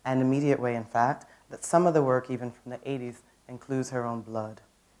literal and immediate way, in fact, that some of the work, even from the 80s, includes her own blood.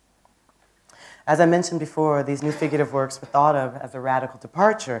 As I mentioned before, these new figurative works were thought of as a radical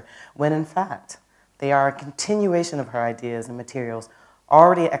departure, when in fact, they are a continuation of her ideas and materials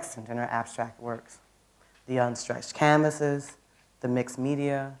already extant in her abstract works. The unstretched canvases, the mixed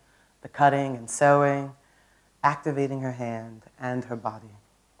media, the cutting and sewing, activating her hand and her body.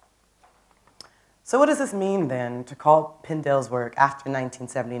 So what does this mean then to call Pindell's work after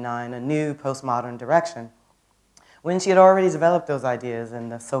 1979 a new postmodern direction, when she had already developed those ideas in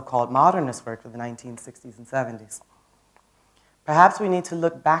the so-called modernist work of the 1960s and 70s? Perhaps we need to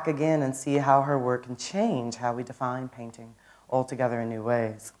look back again and see how her work can change how we define painting altogether in new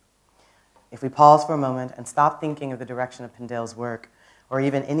ways. If we pause for a moment and stop thinking of the direction of Pindell's work, or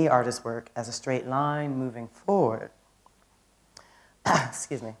even any artist's work, as a straight line moving forward,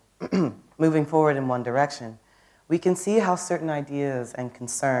 excuse me, moving forward in one direction, we can see how certain ideas and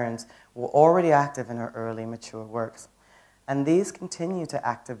concerns were already active in her early, mature works. And these continue to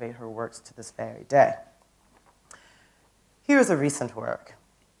activate her works to this very day. Here's a recent work,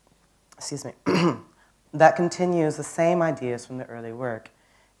 excuse me, that continues the same ideas from the early work.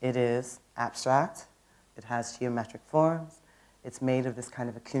 It is abstract, it has geometric forms, it's made of this kind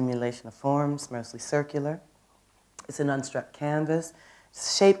of accumulation of forms, mostly circular. It's an unstruck canvas,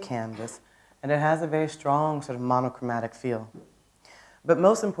 it's a shaped canvas, and it has a very strong sort of monochromatic feel. But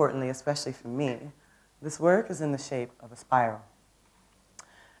most importantly, especially for me, this work is in the shape of a spiral.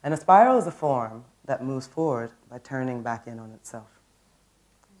 And a spiral is a form that moves forward by turning back in on itself.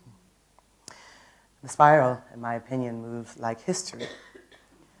 The spiral, in my opinion, moves like history.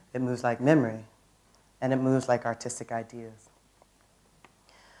 It moves like memory, and it moves like artistic ideas.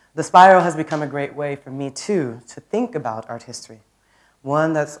 The spiral has become a great way for me, too, to think about art history,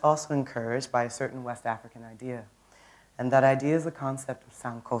 one that's also encouraged by a certain West African idea. And that idea is the concept of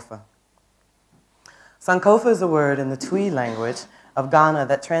Sankofa. Sankofa is a word in the Twi language of Ghana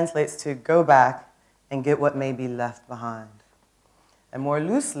that translates to go back and get what may be left behind. And more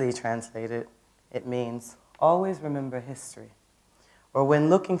loosely translated, it means always remember history, or when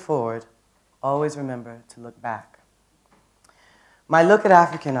looking forward, always remember to look back. My look at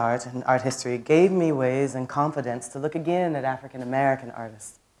African art and art history gave me ways and confidence to look again at African American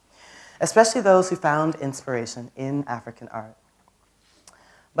artists, especially those who found inspiration in African art.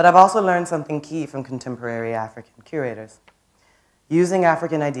 But I've also learned something key from contemporary African curators. Using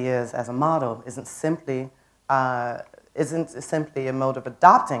African ideas as a model isn't simply a mode of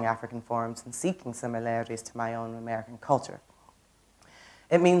adopting African forms and seeking similarities to my own American culture.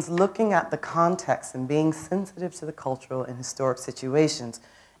 It means looking at the context and being sensitive to the cultural and historic situations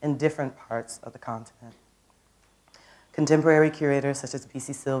in different parts of the continent. Contemporary curators such as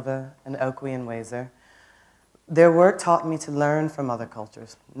B.C. Silva and Okwe and Wazer, their work taught me to learn from other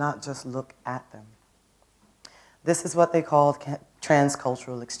cultures, not just look at them. This is what they call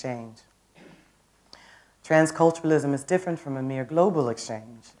transcultural exchange. Transculturalism is different from a mere global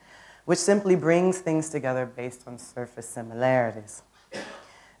exchange, which simply brings things together based on surface similarities.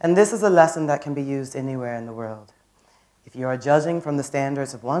 And this is a lesson that can be used anywhere in the world. If you are judging from the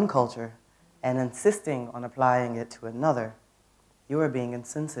standards of one culture and insisting on applying it to another, you are being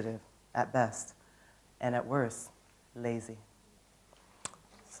insensitive at best, and at worst, lazy.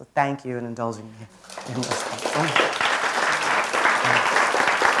 So thank you in indulging me in this.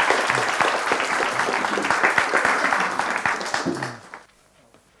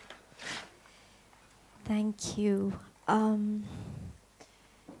 Thank you.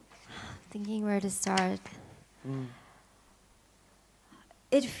 Thinking where to start.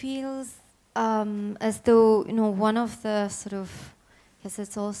 It feels as though, one of the sort of, I guess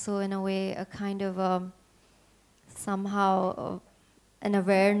it's also in a way a kind of somehow an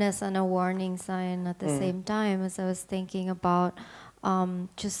awareness and a warning sign at the same time, as I was thinking about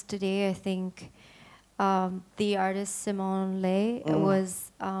just today, I think the artist Simone Lay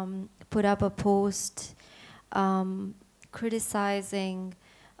was put up a post criticizing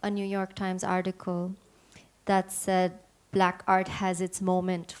a New York Times article that said Black art has its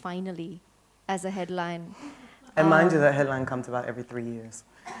moment finally as a headline. And mind you, that headline comes about every 3 years.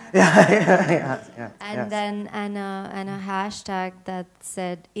 Yeah. Then and a hashtag that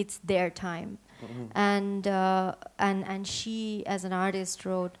said it's their time. And she as an artist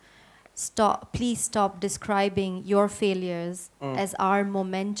wrote, please stop describing your failures as our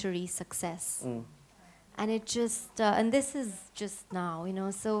momentary success. And it just, and this is just now, you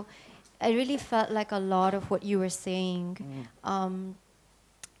know, so I really felt like a lot of what you were saying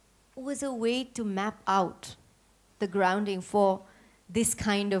was a way to map out the grounding for this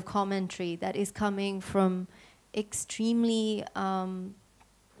kind of commentary that is coming from extremely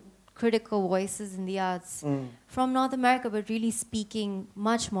critical voices in the arts from North America, but really speaking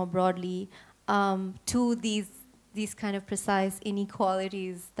much more broadly to these kind of precise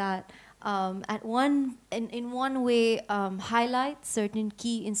inequalities that in one way highlight certain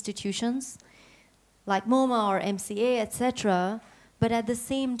key institutions like MoMA or MCA, etc. But at the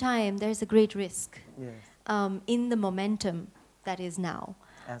same time, there's a great risk in the momentum that is now.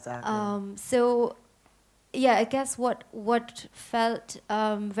 Exactly. So, yeah, I guess what felt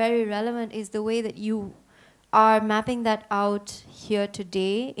very relevant is the way that you are mapping that out here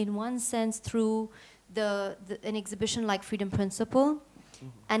today, in one sense through an exhibition like Freedom Principle,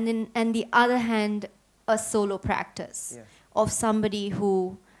 and the other hand, a solo practice of somebody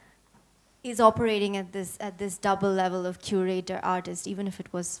who is operating at this double level of curator artist, even if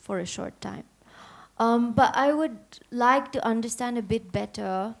it was for a short time. But I would like to understand a bit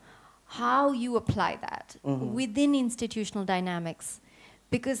better how you apply that within institutional dynamics.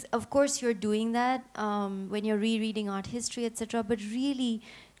 Because of course you're doing that when you're rereading art history, etc. But really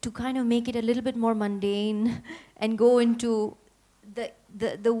to kind of make it a little bit more mundane and go into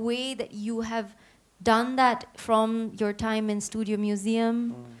the way that you have done that from your time in Studio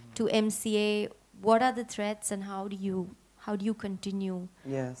Museum to MCA. What are the threats and how do you continue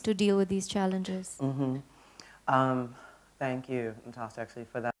to deal with these challenges? Thank you, Natasha, actually,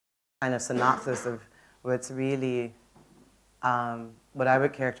 for that kind of synopsis of what's really, what I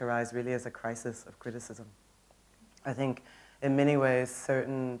would characterize really as a crisis of criticism. I think in many ways,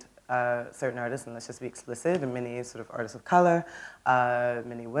 certain artists, and let's just be explicit, and many sort of artists of color,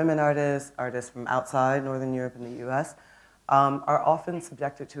 many women artists, artists from outside Northern Europe and the US, are often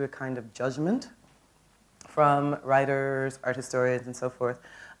subjected to a kind of judgment from writers, art historians, and so forth,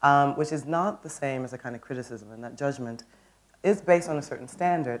 which is not the same as a kind of criticism. And that judgment is based on a certain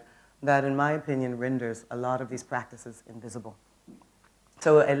standard that, in my opinion, renders a lot of these practices invisible.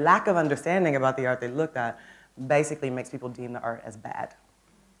 So a lack of understanding about the art they looked at basically makes people deem the art as bad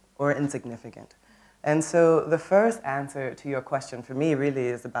or insignificant. And so the first answer to your question for me really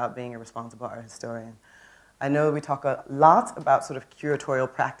is about being a responsible art historian. I know we talk a lot about sort of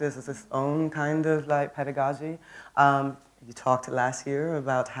curatorial practice as its own kind of like pedagogy. You talked last year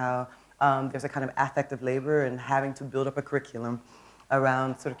about how there's a kind of affective labor in having to build up a curriculum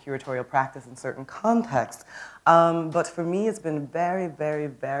around sort of curatorial practice in certain contexts. But for me, it's been very, very,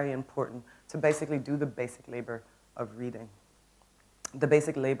 very important to basically do the basic labor of reading, the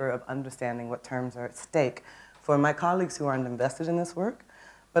basic labor of understanding what terms are at stake for my colleagues who aren't invested in this work,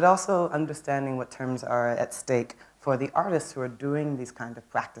 but also understanding what terms are at stake for the artists who are doing these kind of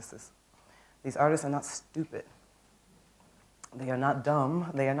practices. These artists are not stupid. They are not dumb.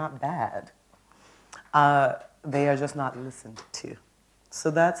 They are not bad. They are just not listened to.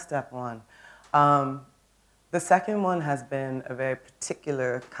 So that's step one. The second one has been a very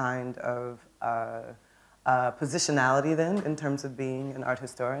particular kind of positionality then in terms of being an art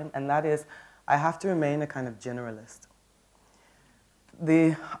historian, and that is I have to remain a kind of generalist.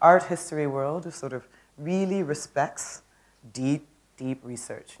 The art history world sort of really respects deep, deep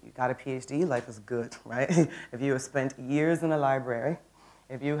research. You got a PhD, life is good, right? If you have spent years in a library,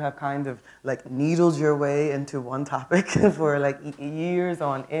 if you have kind of like needled your way into one topic for like years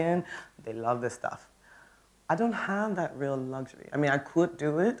on end, they love this stuff. I don't have that real luxury. I mean, I could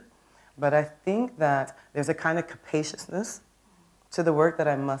do it, but I think that there's a kind of capaciousness to the work that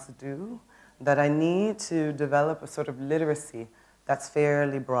I must do, that I need to develop a sort of literacy that's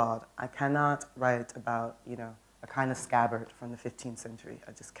fairly broad. I cannot write about, you know, a kind of scabbard from the 15th century.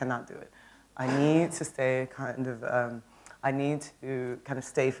 I just cannot do it. I need to stay kind of, I need to kind of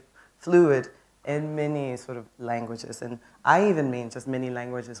stay fluid in many sort of languages. And I even mean just many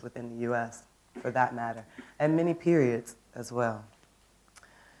languages within the US, for that matter, and many periods as well.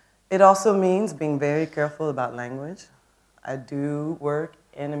 It also means being very careful about language. I do work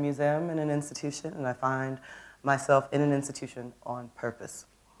in a museum, in an institution, and I find myself in an institution on purpose.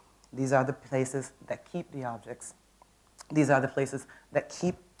 These are the places that keep the objects. These are the places that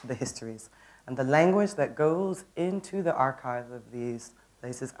keep the histories. And the language that goes into the archives of these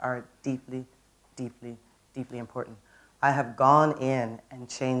places are deeply, deeply, deeply important. I have gone in and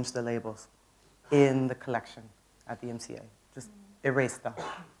changed the labels in the collection at the MCA. Just erased them,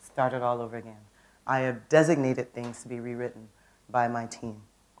 started all over again. I have designated things to be rewritten by my team.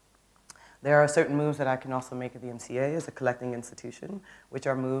 There are certain moves that I can also make at the MCA as a collecting institution, which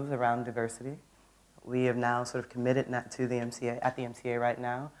are moves around diversity. We have now sort of committed to the MCA, at the MCA right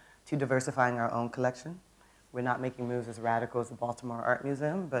now, to diversifying our own collection. We're not making moves as radical as the Baltimore Art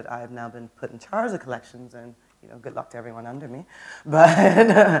Museum, but I have now been put in charge of collections, and good luck to everyone under me.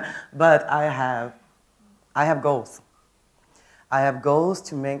 But, but I have goals. I have goals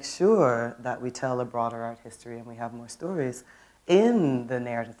to make sure that we tell a broader art history and we have more stories in the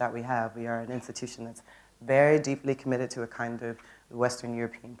narrative that we have. We are an institution that's very deeply committed to a kind of Western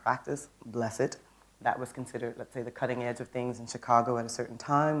European practice, bless it. That was considered, let's say, the cutting edge of things in Chicago at a certain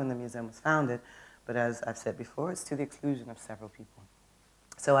time when the museum was founded. But as I've said before, it's to the exclusion of several people.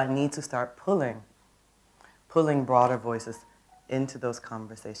 So I need to start pulling broader voices into those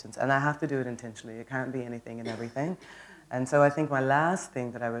conversations. And I have to do it intentionally. It can't be anything and everything. And so I think my last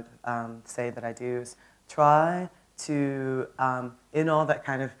thing that I would say that I do is try to, in all that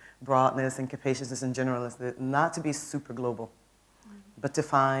kind of broadness and capaciousness and generalness, not to be super global, but to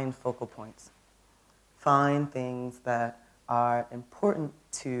find focal points. Find things that are important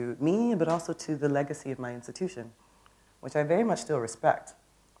to me, but also to the legacy of my institution, which I very much still respect.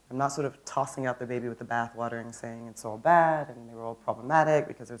 I'm not sort of tossing out the baby with the bathwater and saying it's all bad and they were all problematic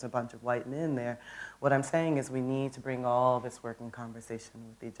because there's a bunch of white men there. What I'm saying is we need to bring all this work in conversation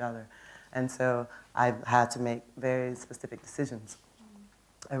with each other. And so I've had to make very specific decisions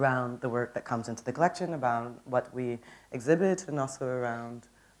around the work that comes into the collection, about what we exhibit, and also around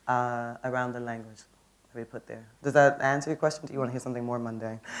the language that we put there. Does that answer your question? Do you want to hear something more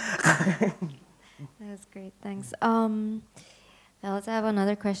mundane? That's great, thanks. I also have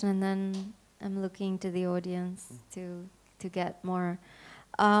another question, and then I'm looking to the audience to get more.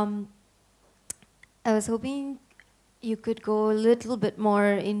 I was hoping you could go a little bit more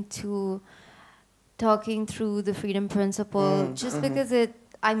into talking through the freedom principle, just because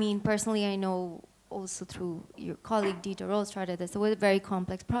I mean, personally, I know also through your colleague Dieter Rose started this. It was a very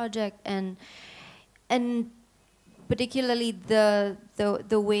complex project, and particularly the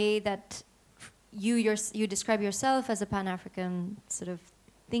way that you describe yourself as a Pan-African sort of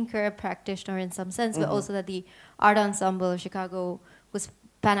thinker, practitioner in some sense, but also that the art ensemble of Chicago was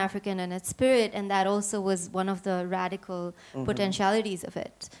Pan-African in its spirit, and that also was one of the radical potentialities of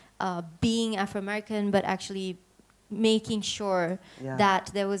it, being Afro-American, but actually making sure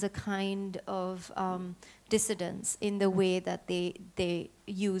that there was a kind of dissidence in the way that they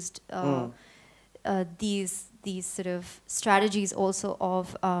used these sort of strategies also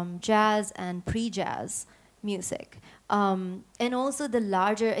of jazz and pre-jazz music. And also the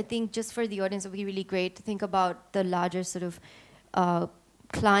larger, I think just for the audience it would be really great to think about the larger sort of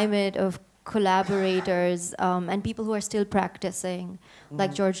climate of collaborators and people who are still practicing,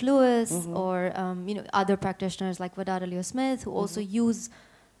 like George Lewis or other practitioners like Wadada Leo Smith, who also use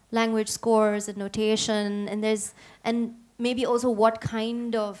language scores and notation, and maybe also what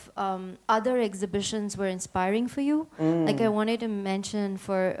kind of other exhibitions were inspiring for you. Like I wanted to mention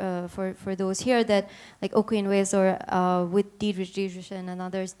for those here that like Okwin Wezor with Dietrich and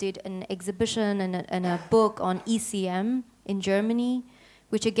others did an exhibition and a book on ECM in Germany,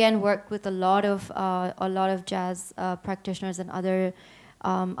 which again worked with a lot of jazz practitioners and other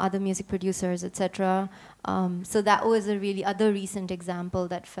music producers, etc. So that was a really other recent example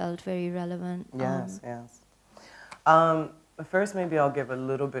that felt very relevant. Yes. First, maybe I'll give a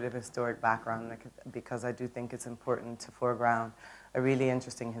little bit of historic background because I do think it's important to foreground a really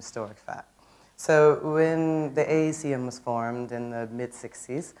interesting historic fact. So when the AECM was formed in the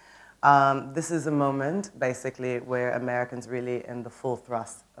mid-60s, this is a moment basically where Americans really in the full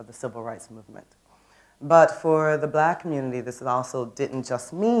thrust of the civil rights movement. But for the Black community, this also didn't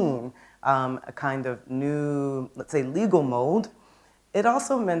just mean a kind of new, let's say, legal mode. It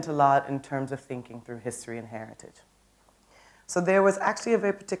also meant a lot in terms of thinking through history and heritage. So there was actually a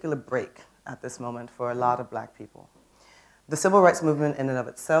very particular break at this moment for a lot of Black people. The civil rights movement in and of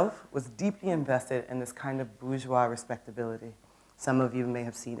itself was deeply invested in this kind of bourgeois respectability. Some of you may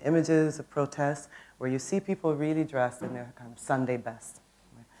have seen images of protests where you see people really dressed in their kind of Sunday best.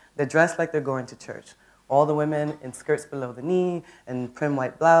 They're dressed like they're going to church. All the women in skirts below the knee and prim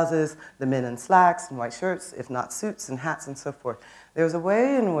white blouses, the men in slacks and white shirts, if not suits and hats and so forth. There was a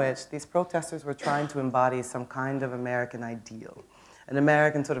way in which these protesters were trying to embody some kind of American ideal, an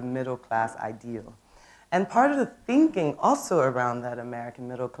American sort of middle-class ideal. And part of the thinking also around that American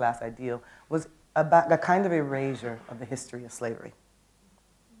middle-class ideal was about a kind of erasure of the history of slavery.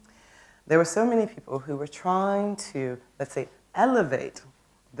 There were so many people who were trying to, let's say, elevate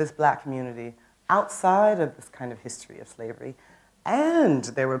this Black community outside of this kind of history of slavery. And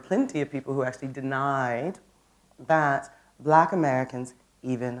there were plenty of people who actually denied that Black Americans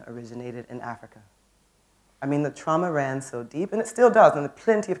even originated in Africa. I mean, the trauma ran so deep, and it still does, and there are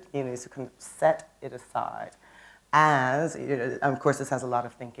plenty of communities who kind of set it aside as, of course, this has a lot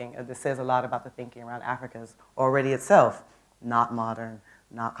of thinking, this says a lot about the thinking around Africa's already itself, not modern,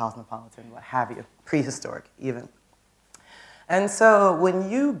 not cosmopolitan, what have you, prehistoric even. And so when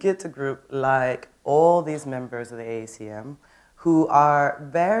you get a group like all these members of the AACM who are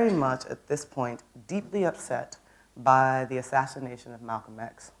very much at this point deeply upset by the assassination of Malcolm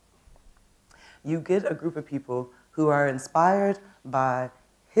X, you get a group of people who are inspired by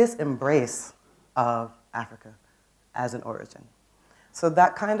his embrace of Africa as an origin. So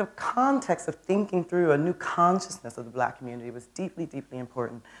that kind of context of thinking through a new consciousness of the Black community was deeply, deeply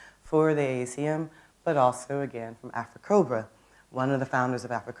important for the AACM, but also, again, from AfriCobra. One of the founders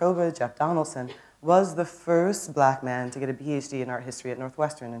of AfriCobra, Jeff Donaldson, was the first Black man to get a PhD in art history at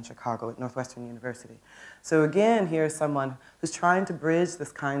Northwestern in Chicago, at Northwestern University. So again, here's someone who's trying to bridge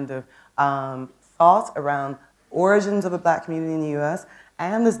this kind of thought around origins of a Black community in the US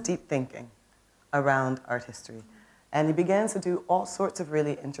and this deep thinking around art history. And he begins to do all sorts of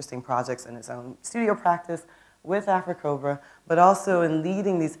really interesting projects in his own studio practice with AfriCobra, but also in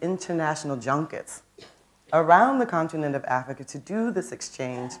leading these international junkets around the continent of Africa to do this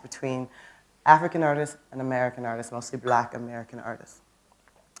exchange between African artists and American artists, mostly Black American artists.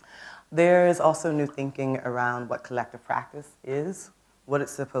 There is also new thinking around what collective practice is, what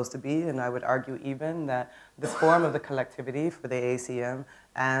it's supposed to be, and I would argue even that this form of the collectivity for the AACM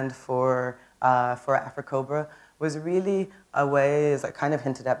and for AfriCobra was really a way, as I kind of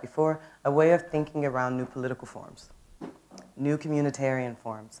hinted at before, a way of thinking around new political forms, new communitarian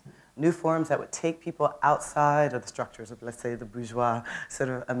forms, new forms that would take people outside of the structures of, let's say, the bourgeois sort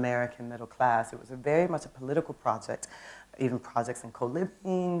of American middle class. It was very much a political project, even projects in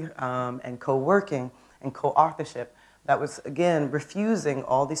co-living and co-working and co-authorship that was, again, refusing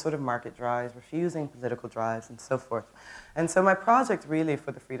all these sort of market drives, refusing political drives, and so forth. And so my project really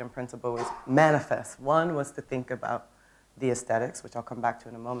for the Freedom Principle was manifest. One was to think about the aesthetics, which I'll come back to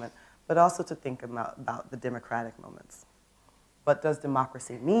in a moment, but also to think about the democratic moments. What does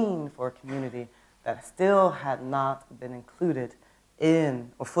democracy mean for a community that still had not been included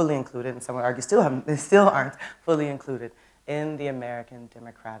in, or fully included, and some would argue they still aren't fully included in the American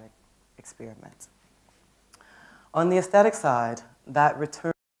democratic experiment. On the aesthetic side, that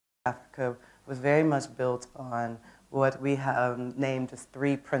return to Africa was very much built on what we have named as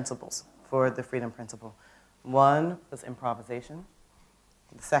 3 principles for the Freedom Principle. One was improvisation,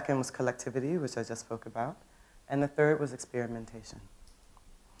 the second was collectivity, which I just spoke about, and the third was experimentation.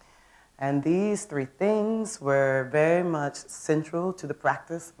 And these 3 things were very much central to the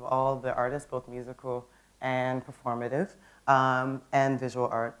practice of all the artists, both musical and performative, and visual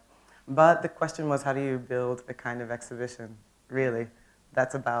art. But the question was, how do you build a kind of exhibition, really,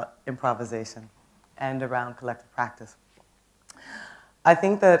 that's about improvisation and around collective practice? I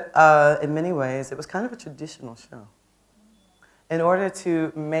think that in many ways, it was kind of a traditional show. In order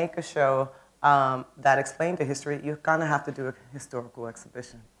to make a show that explained the history, you kind of have to do a historical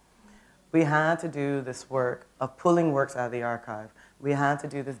exhibition. We had to do this work of pulling works out of the archive. We had to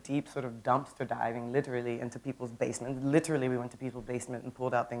do this deep sort of dumpster diving, literally, into people's basements. Literally, we went to people's basement and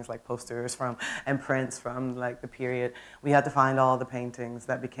pulled out things like posters and prints from like the period. We had to find all the paintings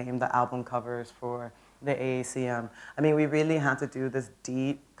that became the album covers for the AACM. I mean, we really had to do this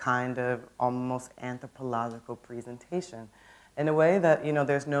deep kind of almost anthropological presentation in a way that, you know,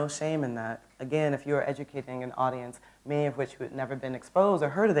 there's no shame in that. Again, if you're educating an audience, many of which had never been exposed or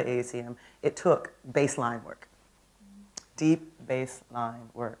heard of the AACM, it took baseline work, deep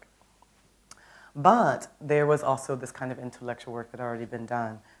baseline work. But there was also this kind of intellectual work that had already been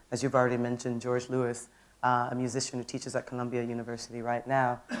done. As you've already mentioned, George Lewis, a musician who teaches at Columbia University right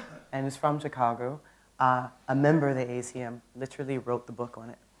now, and is from Chicago, a member of the AACM, literally wrote the book on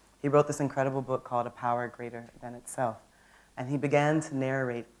it. He wrote this incredible book called A Power Greater Than Itself. And he began to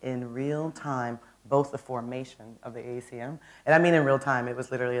narrate in real time both the formation of the AACM, and I mean in real time. It was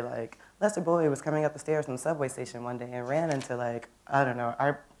literally like, Lester Boyd was coming up the stairs from the subway station one day and ran into like, I don't know,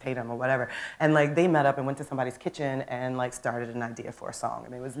 Art Tatum or whatever, and like they met up and went to somebody's kitchen and like started an idea for a song. I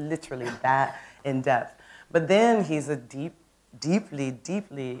mean, it was literally that in depth. But then he's a deeply,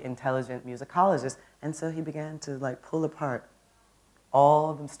 deeply intelligent musicologist, and so he began to like pull apart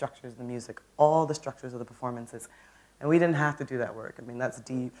all the structures of the music, all the structures of the performances. And we didn't have to do that work. I mean, that's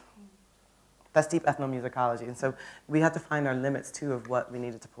deep ethnomusicology. And so we had to find our limits, too, of what we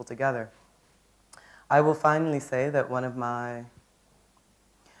needed to pull together. I will finally say that one of my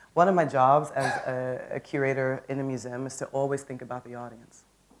jobs as a curator in a museum is to always think about the audience.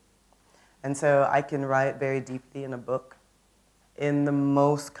 And so I can write very deeply in a book in the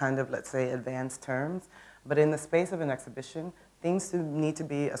most kind of, let's say, advanced terms. But in the space of an exhibition, things need to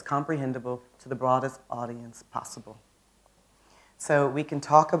be as comprehensible to the broadest audience possible. So we can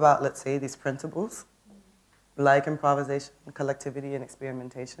talk about, let's say, these principles, like improvisation, collectivity, and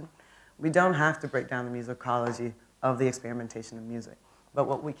experimentation. We don't have to break down the musicology of the experimentation of music. But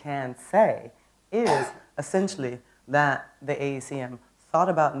what we can say is essentially that the AECM thought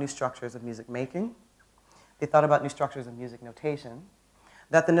about new structures of music making. They thought about new structures of music notation,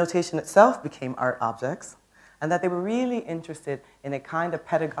 that the notation itself became art objects, and that they were really interested in a kind of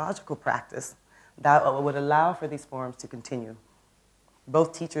pedagogical practice that would allow for these forms to continue.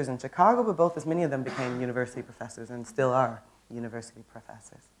 Both teachers in Chicago, but both, as many of them became university professors and still are university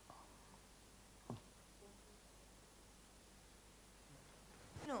professors.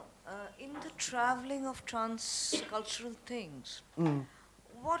 In the traveling of transcultural things,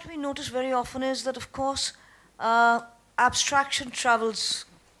 what we notice very often is that, of course, abstraction travels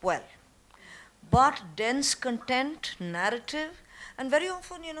well, but dense content, narrative, and very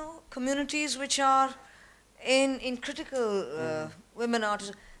often, communities which are in critical women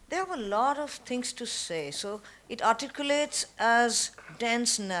artists, they have a lot of things to say. So it articulates as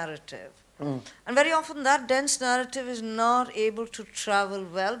dense narrative. And very often that dense narrative is not able to travel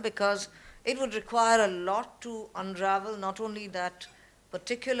well because it would require a lot to unravel not only that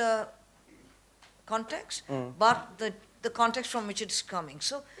particular context, but the context from which it's coming.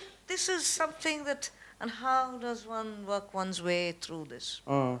 So this is something that, and how does one work one's way through this?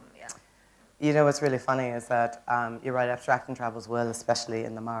 Yeah. You know, what's really funny is that you're right, abstraction travels well, especially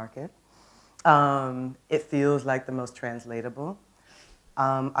in the market. It feels like the most translatable.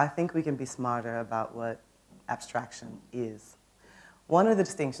 I think we can be smarter about what abstraction is. One of the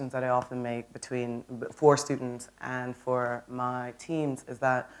distinctions that I often make for students and for my teams is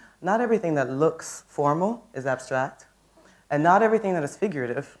that not everything that looks formal is abstract, and not everything that is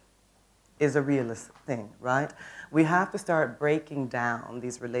figurative is a realist thing, right? We have to start breaking down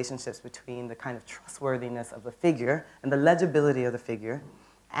these relationships between the kind of trustworthiness of the figure and the legibility of the figure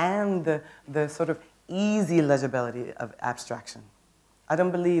and the sort of easy legibility of abstraction. I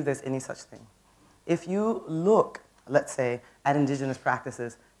don't believe there's any such thing. If you look, let's say, at indigenous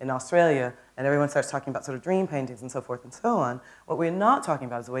practices in Australia, and everyone starts talking about sort of dream paintings and so forth and so on, what we're not talking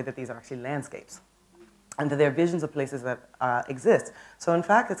about is the way that these are actually landscapes, and that they're visions of places that exist. So in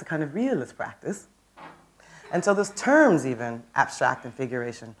fact, it's a kind of realist practice. And so those terms, even, abstract and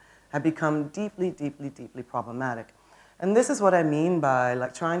figuration, have become deeply, deeply, deeply problematic. And this is what I mean by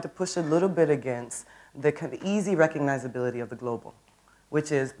trying to push a little bit against the kind of easy recognizability of the global,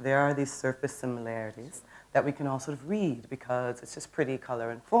 which is there are these surface similarities that we can all sort of read because it's just pretty color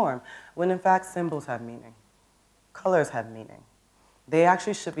and form, when in fact symbols have meaning, colors have meaning. They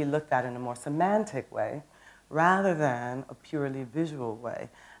actually should be looked at in a more semantic way rather than a purely visual way.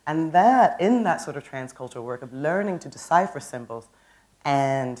 And that, in that sort of transcultural work of learning to decipher symbols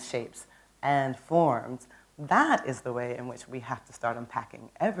and shapes and forms, that is the way in which we have to start unpacking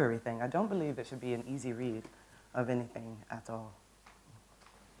everything. I don't believe there should be an easy read of anything at all.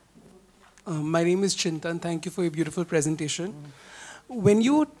 My name is Chintan. Thank you for your beautiful presentation. When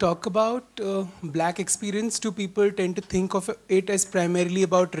you talk about black experience, do people tend to think of it as primarily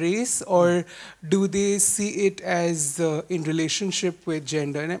about race, or do they see it as in relationship with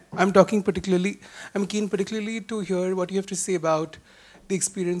gender? And I'm keen particularly to hear what you have to say about the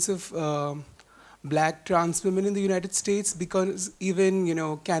experience of black trans women in the United States, because even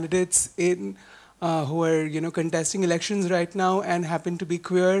candidates who are contesting elections right now and happen to be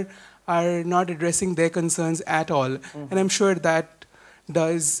queer are not addressing their concerns at all. And I'm sure that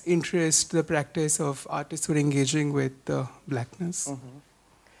does interest the practice of artists who are engaging with blackness.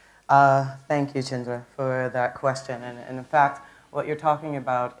 Thank you, Chandra, for that question. And in fact, what you're talking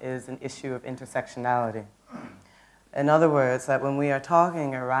about is an issue of intersectionality. In other words, that when we are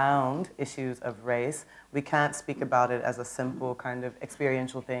talking around issues of race, we can't speak about it as a simple kind of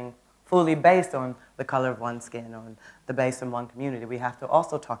experiential thing fully based on the color of one's skin or the base in one community. We have to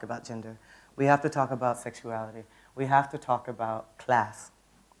also talk about gender. We have to talk about sexuality. We have to talk about class.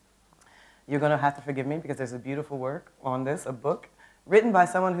 You're going to have to forgive me because there's a beautiful work on this, a book, written by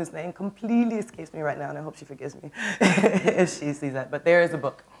someone whose name completely escapes me right now, and I hope she forgives me if she sees that. But there is a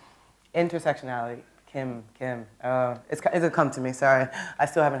book, Intersectionality, Kim. It'll come to me, sorry. I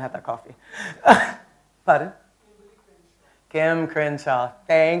still haven't had that coffee. Pardon? Kim Crenshaw,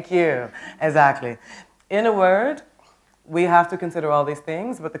 thank you. Exactly. In a word, we have to consider all these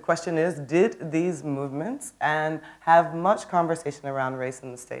things, but the question is, did these movements and have much conversation around race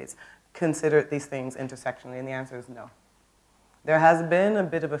in the States consider these things intersectionally? And the answer is no. There has been a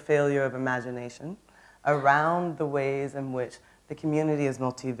bit of a failure of imagination around the ways in which the community is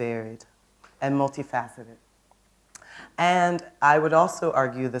multivariate and multifaceted. And I would also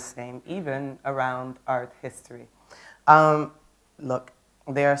argue the same even around art history. Look,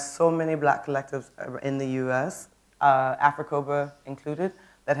 there are so many black collectives in the US, Afrocoba included,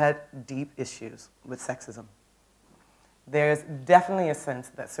 that had deep issues with sexism. There's definitely a sense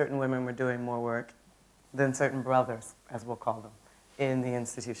that certain women were doing more work than certain brothers, as we'll call them, in the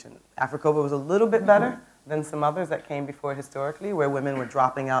institution. Afrocoba was a little bit better than some others that came before historically, where women were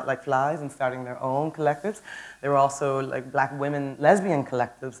dropping out like flies and starting their own collectives. There were also like black women, lesbian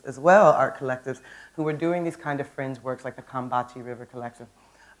collectives as well, art collectives, who were doing these kind of fringe works like the Combahee River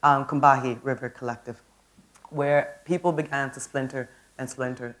Collective, where people began to splinter and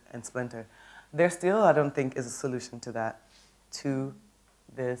splinter and splinter. There still, I don't think, is a solution to that to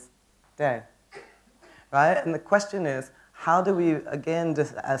this day, right? And the question is, how do we, again,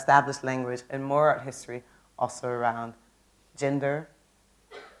 establish language and more art history also around gender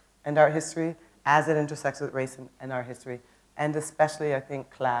and art history as it intersects with race and art history, and especially, I think,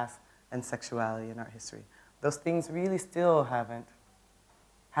 class and sexuality in art history. Those things really still haven't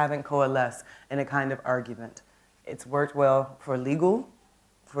coalesced in a kind of argument. It's worked well for legal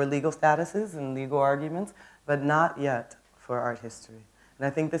statuses and legal arguments, but not yet for art history. And I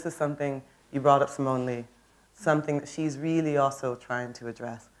think this is something, you brought up Simone Lee, something that she's really also trying to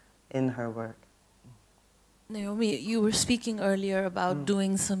address in her work. Naomi, you were speaking earlier about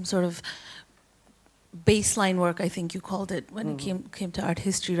doing some sort of baseline work, I think you called it, when it came to art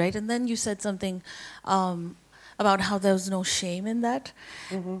history, right? And then you said something about how there was no shame in that.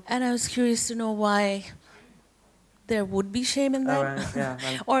 And I was curious to know why there would be shame in that. Oh, right. Yeah,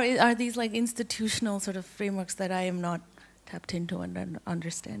 right. Or are these like institutional sort of frameworks that I am not tapped into and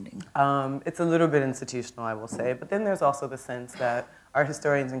understanding? It's a little bit institutional, I will say, but then there's also the sense that art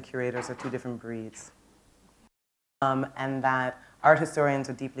historians and curators are two different breeds. And that art historians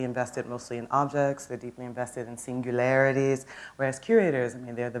are deeply invested mostly in objects, they're deeply invested in singularities, whereas curators, I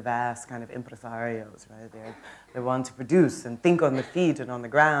mean, they're the vast kind of impresarios, right? They're the ones to produce and think on the feet and on the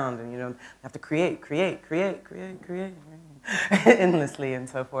ground, and you know, have to create endlessly and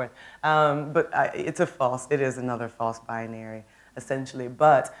so forth. But it is another false binary, essentially.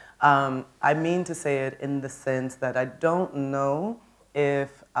 But I mean to say it in the sense that I don't know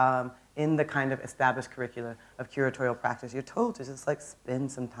if in the kind of established curricula of curatorial practice, you're told to just like spend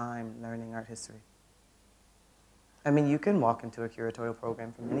some time learning art history. I mean, you can walk into a curatorial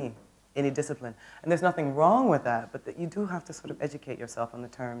program from any discipline, and there's nothing wrong with that, but that you do have to sort of educate yourself on the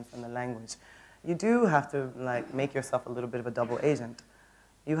terms and the language. You do have to like make yourself a little bit of a double agent.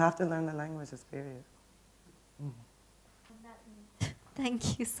 You have to learn the languages, period.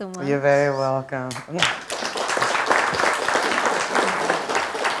 Thank you so much. You're very welcome.